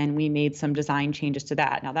 and then we made some design changes to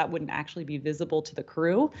that. Now, that wouldn't actually be visible to the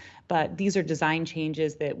crew, but these are design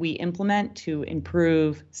changes that we implement to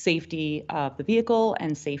improve safety of the vehicle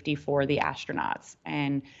and safety for the astronauts.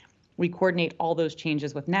 And we coordinate all those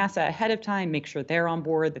changes with NASA ahead of time, make sure they're on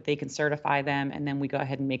board, that they can certify them, and then we go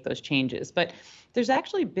ahead and make those changes. But there's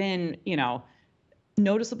actually been,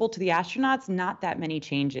 noticeable to the astronauts, not that many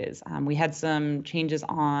changes. We had some changes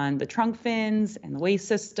on the trunk fins and the waste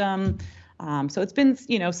system. So it's been,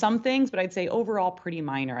 some things, but I'd say overall pretty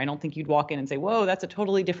minor. I don't think you'd walk in and say, whoa, that's a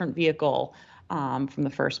totally different vehicle from the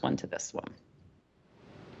first one to this one.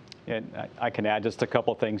 And I can add just a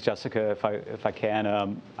couple things, Jessica, if I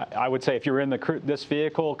can. I would say if you're in this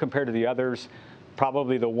vehicle compared to the others,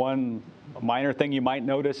 probably the one minor thing you might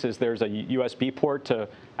notice is there's a USB port to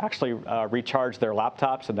actually recharge their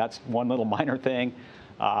laptops, and that's one little minor thing.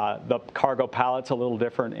 The cargo pallet's a little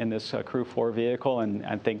different in this Crew-4 vehicle, and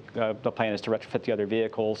I think the plan is to retrofit the other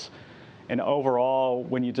vehicles. And overall,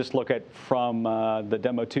 when you just look at from the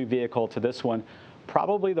Demo 2 vehicle to this one,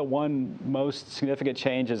 probably the one most significant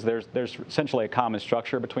change is there's essentially a common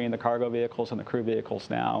structure between the cargo vehicles and the crew vehicles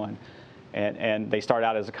now, and they start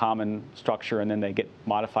out as a common structure and then they get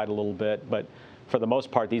modified a little bit. But for the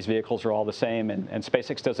most part, these vehicles are all the same, and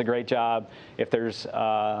SpaceX does a great job. If there's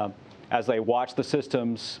as they watch the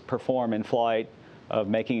systems perform in flight, of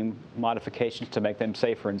making modifications to make them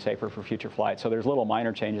safer and safer for future flights. So there's little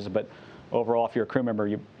minor changes, but overall, if you're a crew member,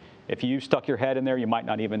 if you stuck your head in there, you might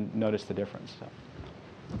not even notice the difference. So.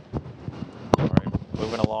 All right,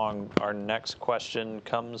 moving along, our next question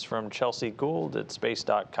comes from Chelsea Gould at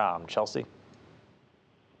space.com. Chelsea?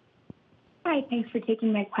 Hi, thanks for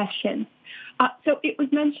taking my question. So it was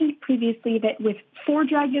mentioned previously that with 4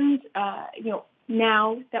 Dragons,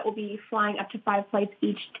 now that will be flying up to 5 flights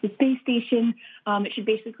each to the space station, it should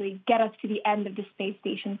basically get us to the end of the space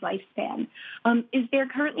station's lifespan. Is there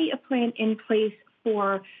currently a plan in place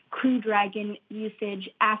for Crew Dragon usage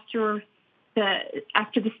after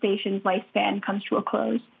the station's lifespan comes to a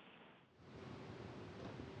close?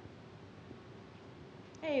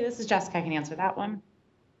 Hey, this is Jessica. I can answer that one.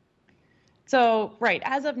 So, right,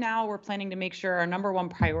 as of now, we're planning to make sure our number one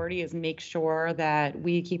priority is make sure that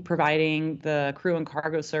we keep providing the crew and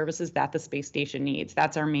cargo services that the space station needs.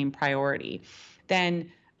 That's our main priority.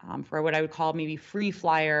 Then for what I would call maybe free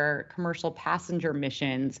flyer commercial passenger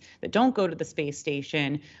missions that don't go to the space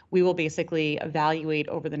station, we will basically evaluate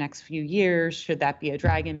over the next few years, should that be a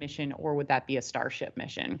Dragon mission or would that be a Starship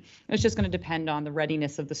mission? It's just going to depend on the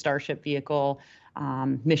readiness of the Starship vehicle,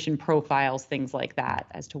 mission profiles, things like that,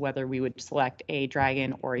 as to whether we would select a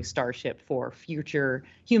Dragon or a Starship for future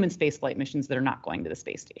human spaceflight missions that are not going to the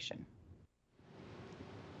space station.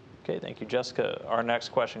 Okay, thank you, Jessica. Our next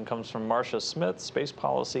question comes from Marcia Smith,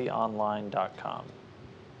 spacepolicyonline.com.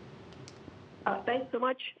 Thanks so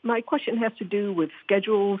much. My question has to do with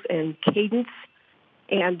schedules and cadence.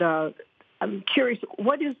 And I'm curious,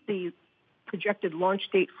 what is the projected launch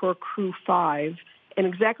date for Crew-5? And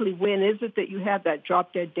exactly when is it that you have that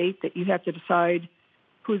drop-dead date that you have to decide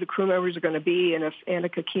who the crew members are going to be and if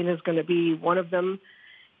Annika Kina is going to be one of them?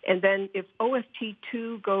 And then if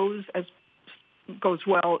OFT-2 goes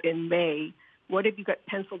well in May, what have you got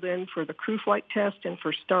penciled in for the crew flight test and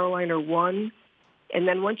for Starliner 1? And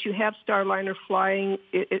then once you have Starliner flying,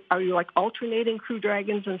 are you like alternating Crew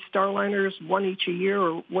Dragons and Starliners, one each a year,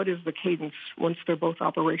 or what is the cadence once they're both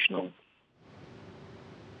operational?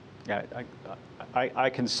 Yeah, I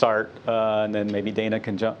can start, and then maybe Dana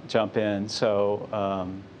can jump in.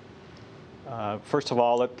 So first of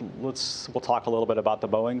all, we'll talk a little bit about the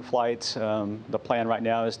Boeing flights. The plan right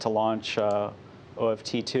now is to launch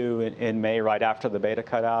OFT-2 in May, right after the beta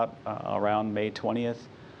cutout, around May 20th.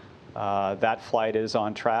 That flight is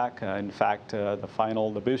on track. In fact,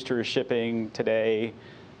 the booster is shipping today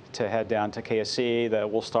to head down to KSC.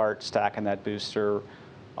 We'll start stacking that booster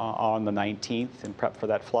on the 19th and prep for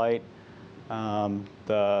that flight.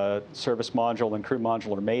 The service module and crew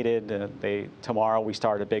module are mated. Tomorrow we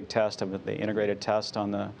start a big test of the integrated test on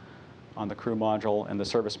the crew module and the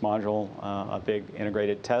service module, a big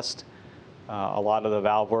integrated test. A lot of the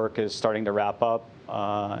valve work is starting to wrap up,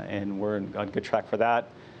 and we're on good track for that.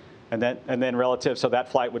 And then relative, so that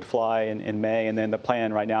flight would fly in May, and then the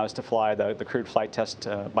plan right now is to fly the crewed flight test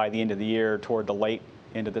by the end of the year, toward the late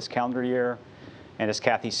end of this calendar year. And as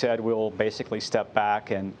Kathy said, we'll basically step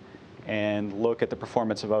back and look at the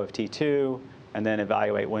performance of OFT-2, and then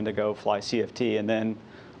evaluate when to go fly CFT. And then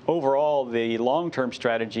overall, the long-term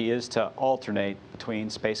strategy is to alternate between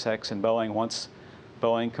SpaceX and Boeing. Once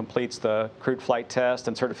Boeing completes the crewed flight test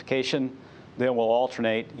and certification, then we'll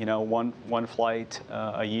alternate, one flight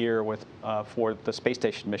a year for the space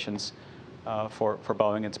station missions for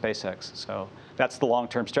Boeing and SpaceX. So that's the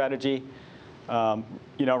long-term strategy.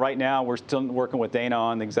 Right now we're still working with Dana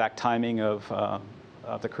on the exact timing of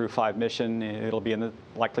the Crew-5 mission. It'll be in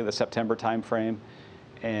likely the September timeframe.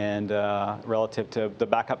 And relative to the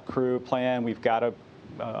backup crew plan, we've got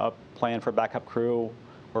a plan for backup crew.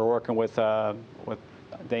 We're working with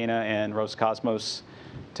Dana and Roscosmos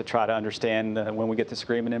to try to understand when we get this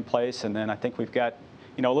agreement in place. And then I think we've got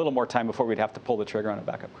a little more time before we'd have to pull the trigger on a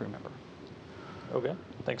backup crew member. Okay,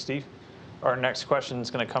 thanks, Steve. Our next question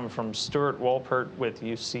is going to come from Stuart Wolpert with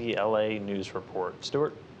UCLA News Report.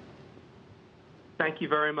 Stuart? Thank you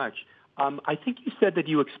very much. I think you said that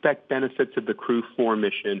you expect benefits of the Crew-4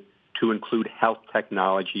 mission to include health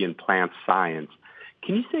technology and plant science.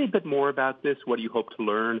 Can you say a bit more about this? What do you hope to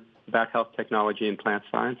learn about health technology and plant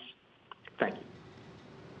science? Thank you.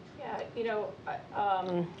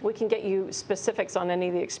 Yeah, we can get you specifics on any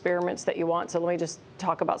of the experiments that you want. So let me just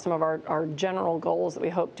talk about some of our general goals that we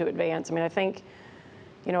hope to advance. I mean, I think,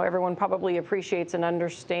 everyone probably appreciates and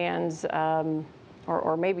understands,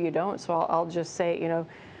 or maybe you don't. So I'll just say,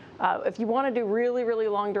 if you want to do really, really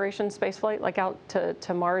long duration spaceflight, like out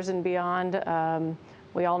to Mars and beyond,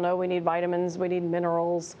 we all know we need vitamins, we need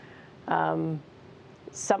minerals.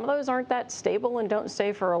 Some of those aren't that stable and don't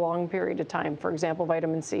stay for a long period of time. For example,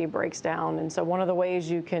 vitamin C breaks down. And so one of the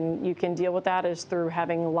ways you can deal with that is through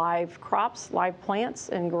having live crops, live plants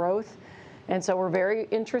and growth. And so we're very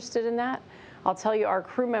interested in that. I'll tell you, our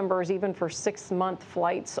crew members, even for 6-month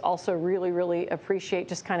flights, also really, really appreciate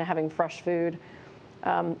just kind of having fresh food.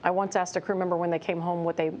 I once asked a crew member when they came home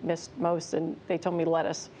what they missed most, and they told me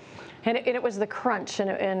lettuce. And it was the crunch.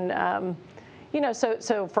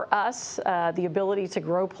 So for us, the ability to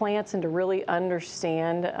grow plants and to really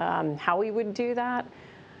understand how we would do that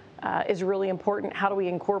is really important. How do we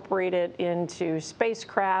incorporate it into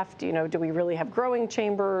spacecraft? Do we really have growing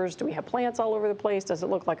chambers? Do we have plants all over the place? Does it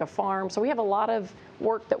look like a farm? So we have a lot of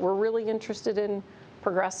work that we're really interested in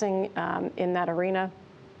progressing in that arena.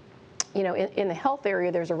 In the health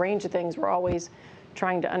area, there's a range of things we're always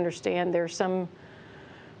trying to understand. There's a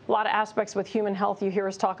lot of aspects with human health. You hear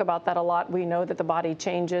us talk about that a lot. We know that the body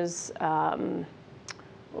changes.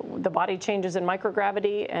 The body changes in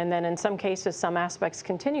microgravity, and then in some cases, some aspects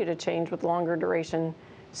continue to change with longer duration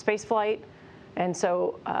spaceflight. And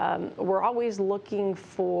so we're always looking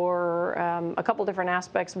for a couple different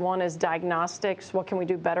aspects. One is diagnostics. What can we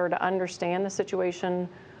do better to understand the situation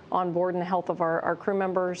on board and the health of our crew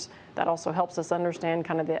members? That also helps us understand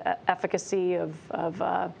kind of the efficacy of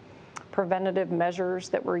preventative measures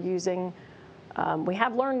that we're using. We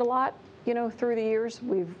have learned a lot, through the years.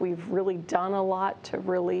 We've really done a lot to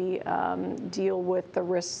really deal with the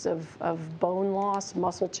risks of bone loss,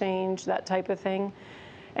 muscle change, that type of thing.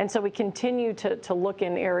 And so we continue to look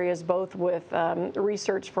in areas both with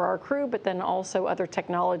research for our crew, but then also other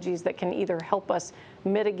technologies that can either help us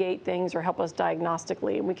mitigate things or help us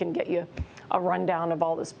diagnostically. And we can get you a rundown of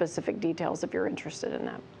all the specific details if you're interested in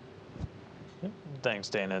that. Thanks,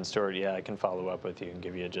 Dana and Stuart. Yeah, I can follow up with you and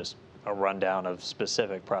give you just a rundown of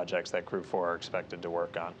specific projects that Crew-4 are expected to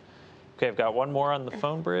work on. Okay, I've got one more on the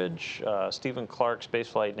phone bridge. Stephen Clark,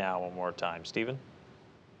 Spaceflight Now, one more time. Stephen?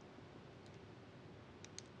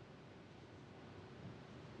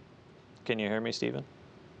 Can you hear me, Stephen?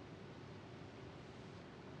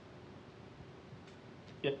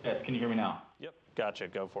 Yes, can you hear me now? Yep, gotcha.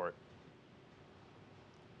 Go for it.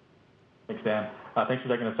 Thanks, Dan. Thanks for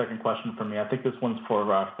taking a second question from me. I think this one's for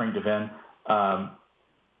Frank Devin.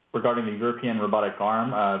 Regarding the European robotic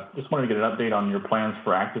arm, just wanted to get an update on your plans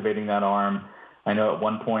for activating that arm. I know at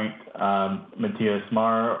one point, Matthias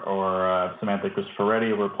Marr or Samantha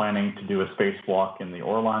Cristoforetti were planning to do a spacewalk in the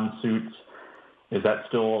Orlan suits. Is that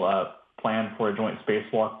still planned for a joint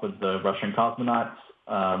spacewalk with the Russian cosmonauts?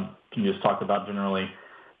 Can you just talk about generally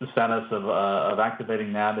the status of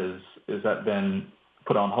activating that? Is that been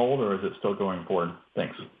put on hold, or is it still going forward?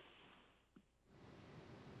 Thanks.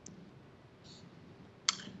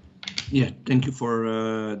 Yeah, thank you for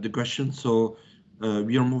the question. So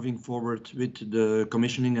we are moving forward with the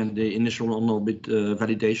commissioning and the initial on-orbit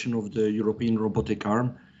validation of the European robotic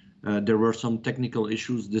arm. There were some technical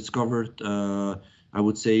issues discovered, I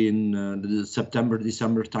would say, in the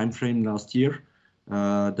September-December timeframe last year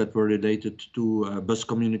that were related to bus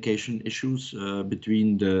communication issues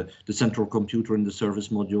between the central computer and the service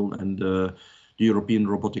module and the European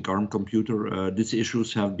robotic arm computer. These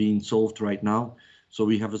issues have been solved right now. So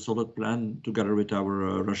we have a solid plan together with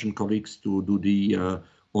our Russian colleagues to do the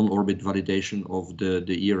on-orbit validation of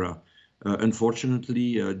the ERA.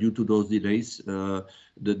 Unfortunately, due to those delays, the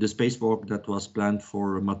spacewalk that was planned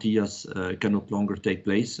for Matthias can no longer take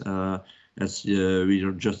place. As we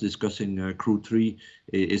were just discussing, Crew-3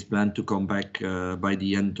 is planned to come back by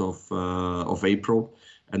the end of April.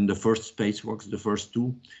 And the first spacewalks, the first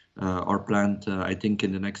two, are planned, I think,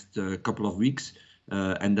 in the next couple of weeks.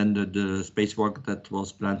 And then the spacewalk that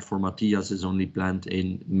was planned for Matthias is only planned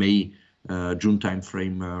in May, June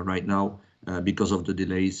timeframe right now because of the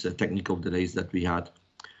delays, technical delays that we had.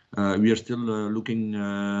 We are still looking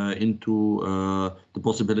into the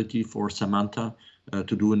possibility for Samantha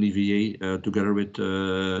to do an EVA together with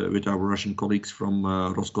our Russian colleagues from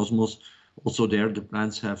Roscosmos. Also there, the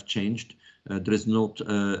plans have changed. There is not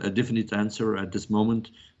a definite answer at this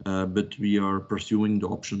moment, but we are pursuing the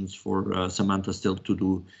options for Samantha still to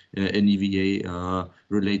do an EVA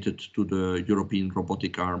related to the European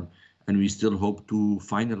robotic arm. And we still hope to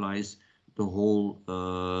finalize the whole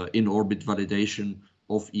in-orbit validation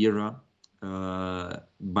of ERA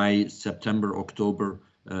by September, October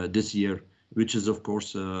this year, which is of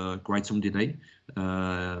course quite some delay.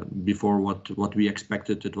 Before what we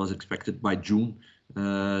expected, it was expected by June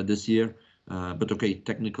this year. But okay,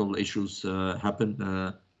 technical issues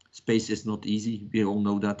happen. Space is not easy, we all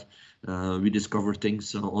know that. We discover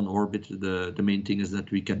things on orbit. The main thing is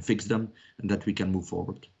that we can fix them and that we can move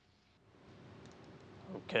forward.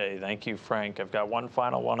 Okay, thank you, Frank. I've got one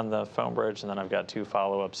final one on the phone bridge, and then I've got two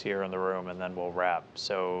follow-ups here in the room, and then we'll wrap.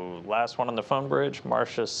 So last one on the phone bridge,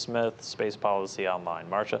 Marcia Smith, Space Policy Online.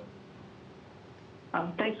 Marcia?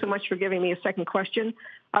 Thanks so much for giving me a second question.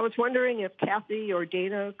 I was wondering if Kathy or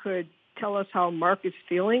Dana could tell us how Mark is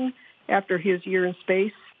feeling after his year in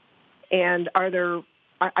space. And I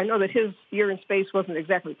know that his year in space wasn't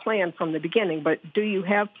exactly planned from the beginning, but do you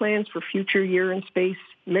have plans for future year in space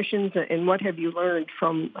missions? And what have you learned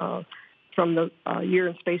from the year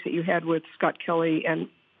in space that you had with Scott Kelly and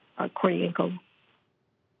Kornienko?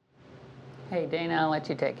 Hey, Dana, I'll let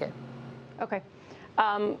you take it. Okay.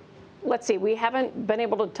 Let's see. We haven't been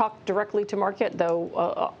able to talk directly to Mark yet,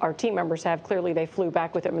 though our team members have. Clearly, they flew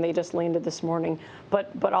back with him, and they just landed this morning.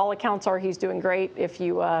 But all accounts are he's doing great. If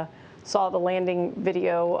you saw the landing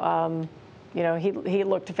video, you know, he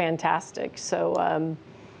looked fantastic. So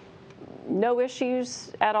no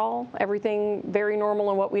issues at all. Everything very normal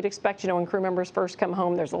and what we'd expect. You know, when crew members first come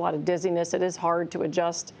home, there's a lot of dizziness. It is hard to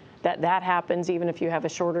adjust. That happens even if you have a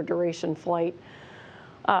shorter duration flight.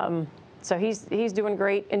 So he's doing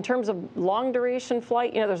great. In terms of long duration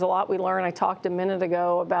flight, you know, there's a lot we learn. I talked a minute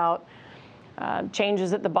ago about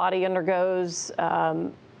changes that the body undergoes.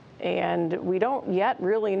 And we don't yet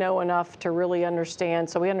really know enough to really understand.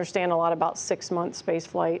 So we understand a lot about 6-month space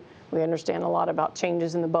flight. We understand a lot about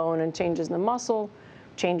changes in the bone and changes in the muscle,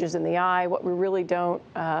 changes in the eye. What we really don't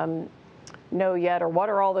know yet, or what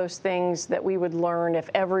are all those things that we would learn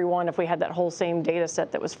if we had that whole same data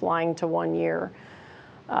set that was flying to 1 year.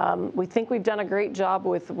 We think we've done a great job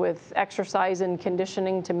with exercise and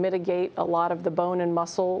conditioning to mitigate a lot of the bone and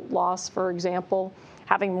muscle loss, for example.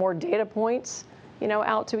 Having more data points, you know,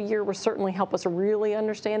 out to a year will certainly help us really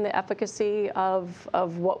understand the efficacy of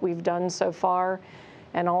what we've done so far,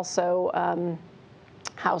 and also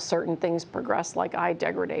how certain things progress, like eye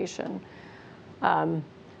degradation.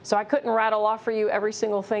 So I couldn't rattle off for you every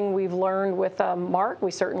single thing we've learned with Mark.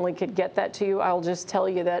 We certainly could get that to you. I'll just tell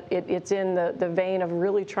you that it's in the vein of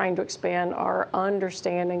really trying to expand our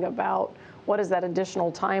understanding about what does that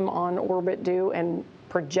additional time on orbit do, and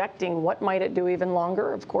projecting what might it do even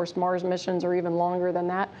longer. Of course, Mars missions are even longer than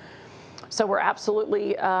that. So we're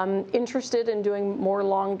absolutely interested in doing more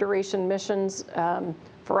long duration missions.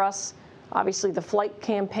 For us, obviously the flight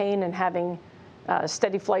campaign and having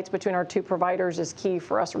steady flights between our two providers is key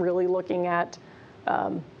for us, really looking at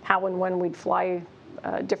how and when we'd fly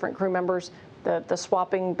different crew members. The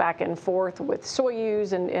swapping back and forth with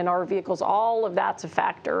Soyuz and our vehicles, all of that's a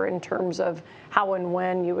factor in terms of how and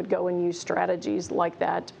when you would go and use strategies like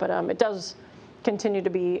that. But it does continue to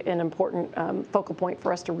be an important focal point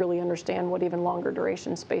for us to really understand what even longer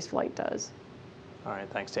duration space flight does. All right,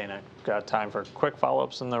 thanks, Dana. Got time for quick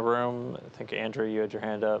follow-ups in the room. I think, Andrew, you had your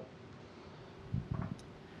hand up.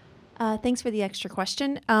 Thanks for the extra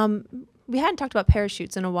question. We hadn't talked about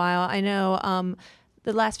parachutes in a while. I know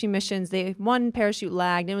the last few missions, one parachute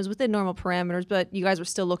lagged, and it was within normal parameters, but you guys were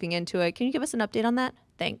still looking into it. Can you give us an update on that?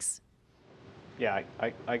 Thanks. Yeah,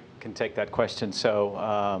 I can take that question.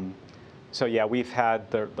 So yeah, we've had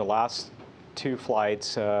the last 2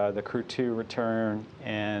 flights, the Crew-2 return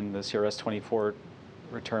and the CRS-24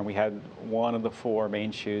 return. We had one of the 4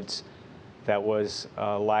 main chutes that was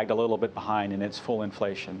lagged a little bit behind in its full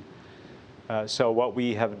inflation. So what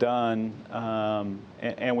we have done,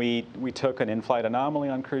 and we took an in-flight anomaly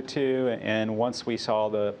on Crew-2, and once we saw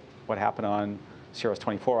what happened on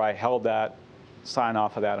CRS-24, I held that sign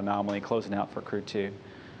off of that anomaly, closing out for Crew-2.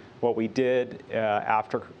 What we did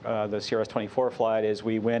after the CRS-24 flight is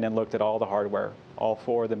we went and looked at all the hardware, all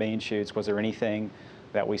 4 of the main chutes. Was there anything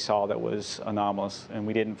that we saw that was anomalous? And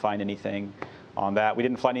we didn't find anything on that. We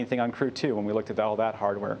didn't find anything on Crew-2 when we looked at all that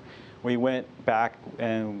hardware. We went back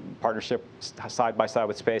in partnership side by side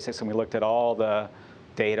with SpaceX, and we looked at all the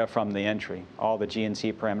data from the entry, all the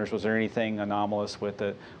GNC parameters. Was there anything anomalous with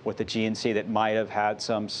the GNC that might have had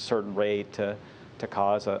some certain rate to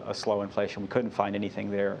cause a slow inflation? We couldn't find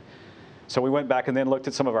anything there. So we went back and then looked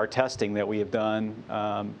at some of our testing that we have done,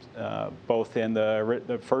 both in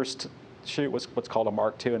the first chute, what's called a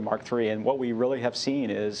Mark II and Mark III. And what we really have seen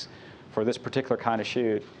is, for this particular kind of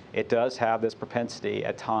chute, it does have this propensity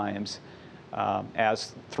at times.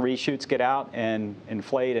 As 3 chutes get out and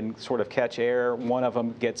inflate and sort of catch air, one of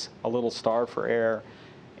them gets a little starved for air,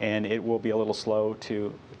 and it will be a little slow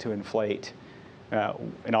to inflate.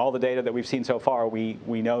 In all the data that we've seen so far, we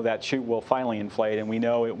know that chute will finally inflate, and we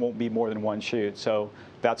know it won't be more than 1 chute. So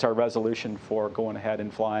that's our resolution for going ahead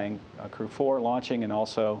and flying Crew-4, launching, and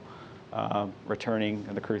also returning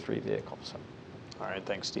the Crew-3 vehicle. So. All right,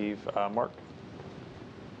 thanks, Steve. Mark?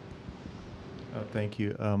 Thank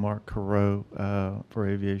you, Mark Carreau for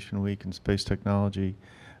Aviation Week and Space Technology.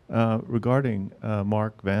 Regarding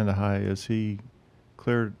Mark Vandehei, is he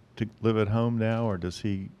cleared to live at home now, or does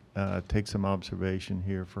he take some observation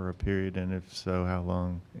here for a period, and if so, how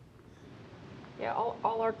long? Yeah,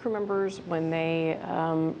 all our crew members, when they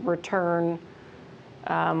return,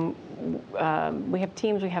 we have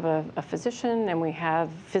teams. We have a physician, and we have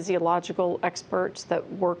physiological experts that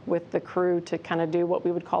work with the crew to kind of do what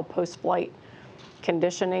we would call post-flight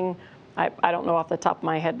conditioning. I don't know off the top of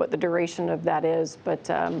my head what the duration of that is, but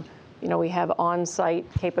you know, we have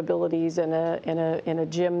on-site capabilities in a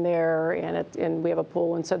gym there, and we have a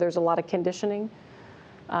pool, and so there's a lot of conditioning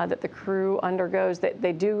that the crew undergoes.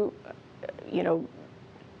 They do, you know,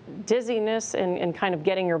 dizziness and kind of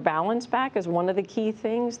getting your balance back is one of the key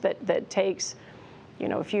things that takes, you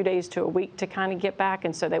know, a few days to a week to kind of get back,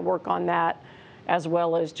 and so they work on that as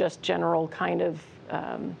well as just general kind of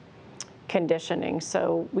conditioning.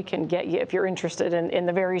 So we can get you, if you're interested in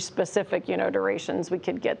the very specific, you know, durations, we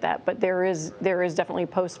could get that. But there is definitely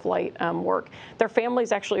post-flight work. Their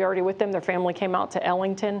family's actually already with them. Their family came out to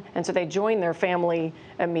Ellington, and so they joined their family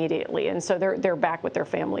immediately. And so they're back with their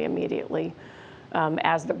family immediately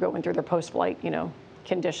as they're going through their post-flight, you know,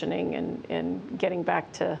 conditioning and getting back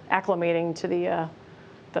to acclimating to the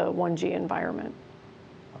 1G environment.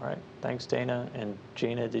 All right, thanks, Dana. And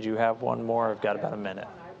Gina, did you have one more? I've got about a minute.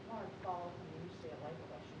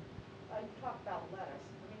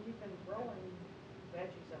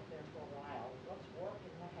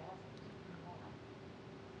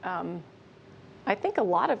 I think a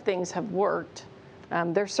lot of things have worked.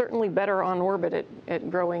 They're certainly better on orbit at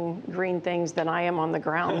growing green things than I am on the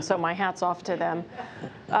ground, so my hat's off to them.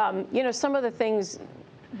 You know, some of the things,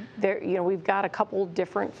 you know, we've got a couple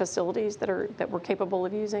different facilities that we're capable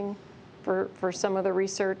of using for some of the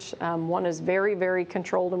research. One is very, very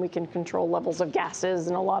controlled, and we can control levels of gases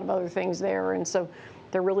and a lot of other things there. And so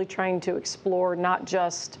they're really trying to explore not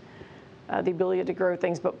just the ability to grow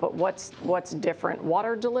things, but what's different.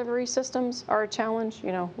 Water delivery systems are a challenge.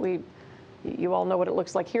 You know, you all know what it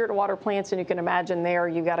looks like here at water plants, and you can imagine there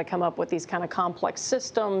you've got to come up with these kind of complex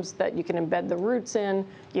systems that you can embed the roots in.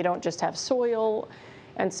 You don't just have soil.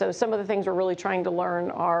 And so some of the things we're really trying to learn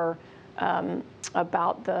are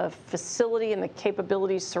about the facility and the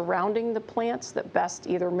capabilities surrounding the plants that best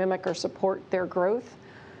either mimic or support their growth.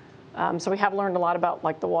 So we have learned a lot about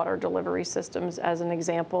like the water delivery systems as an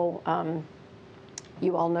example.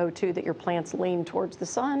 You all know too that your plants lean towards the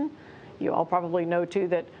sun. You all probably know too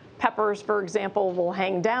that peppers, for example, will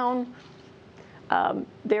hang down.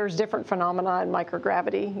 There's different phenomena in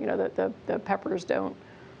microgravity, you know, that the peppers don't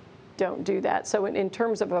do that. So in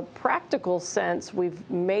terms of a practical sense, we've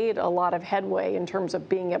made a lot of headway in terms of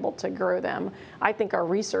being able to grow them. I think our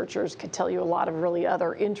researchers could tell you a lot of really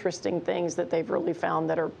other interesting things that they've really found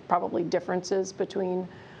that are probably differences between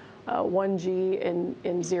 1G and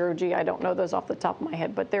 0G. I don't know those off the top of my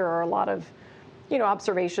head, but there are a lot of, you know,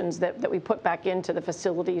 observations that we put back into the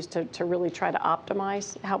facilities to really try to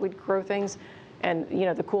optimize how we grow things. And, you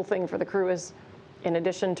know, the cool thing for the crew is, in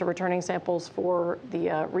addition to returning samples for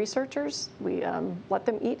the researchers, we let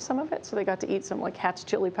them eat some of it. So they got to eat some like Hatch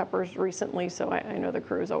chili peppers recently. So I know the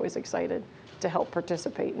crew is always excited to help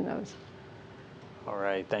participate in those. All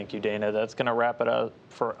right, thank you, Dana. That's going to wrap it up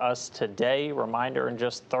for us today. Reminder, in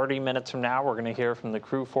just 30 minutes from now, we're going to hear from the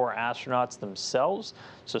Crew-4 astronauts themselves.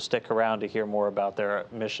 So stick around to hear more about their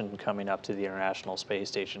mission coming up to the International Space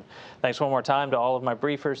Station. Thanks one more time to all of my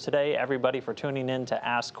briefers today, everybody for tuning in to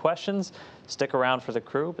ask questions. Stick around for the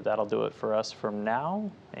crew, but that'll do it for us from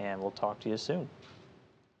now, and we'll talk to you soon.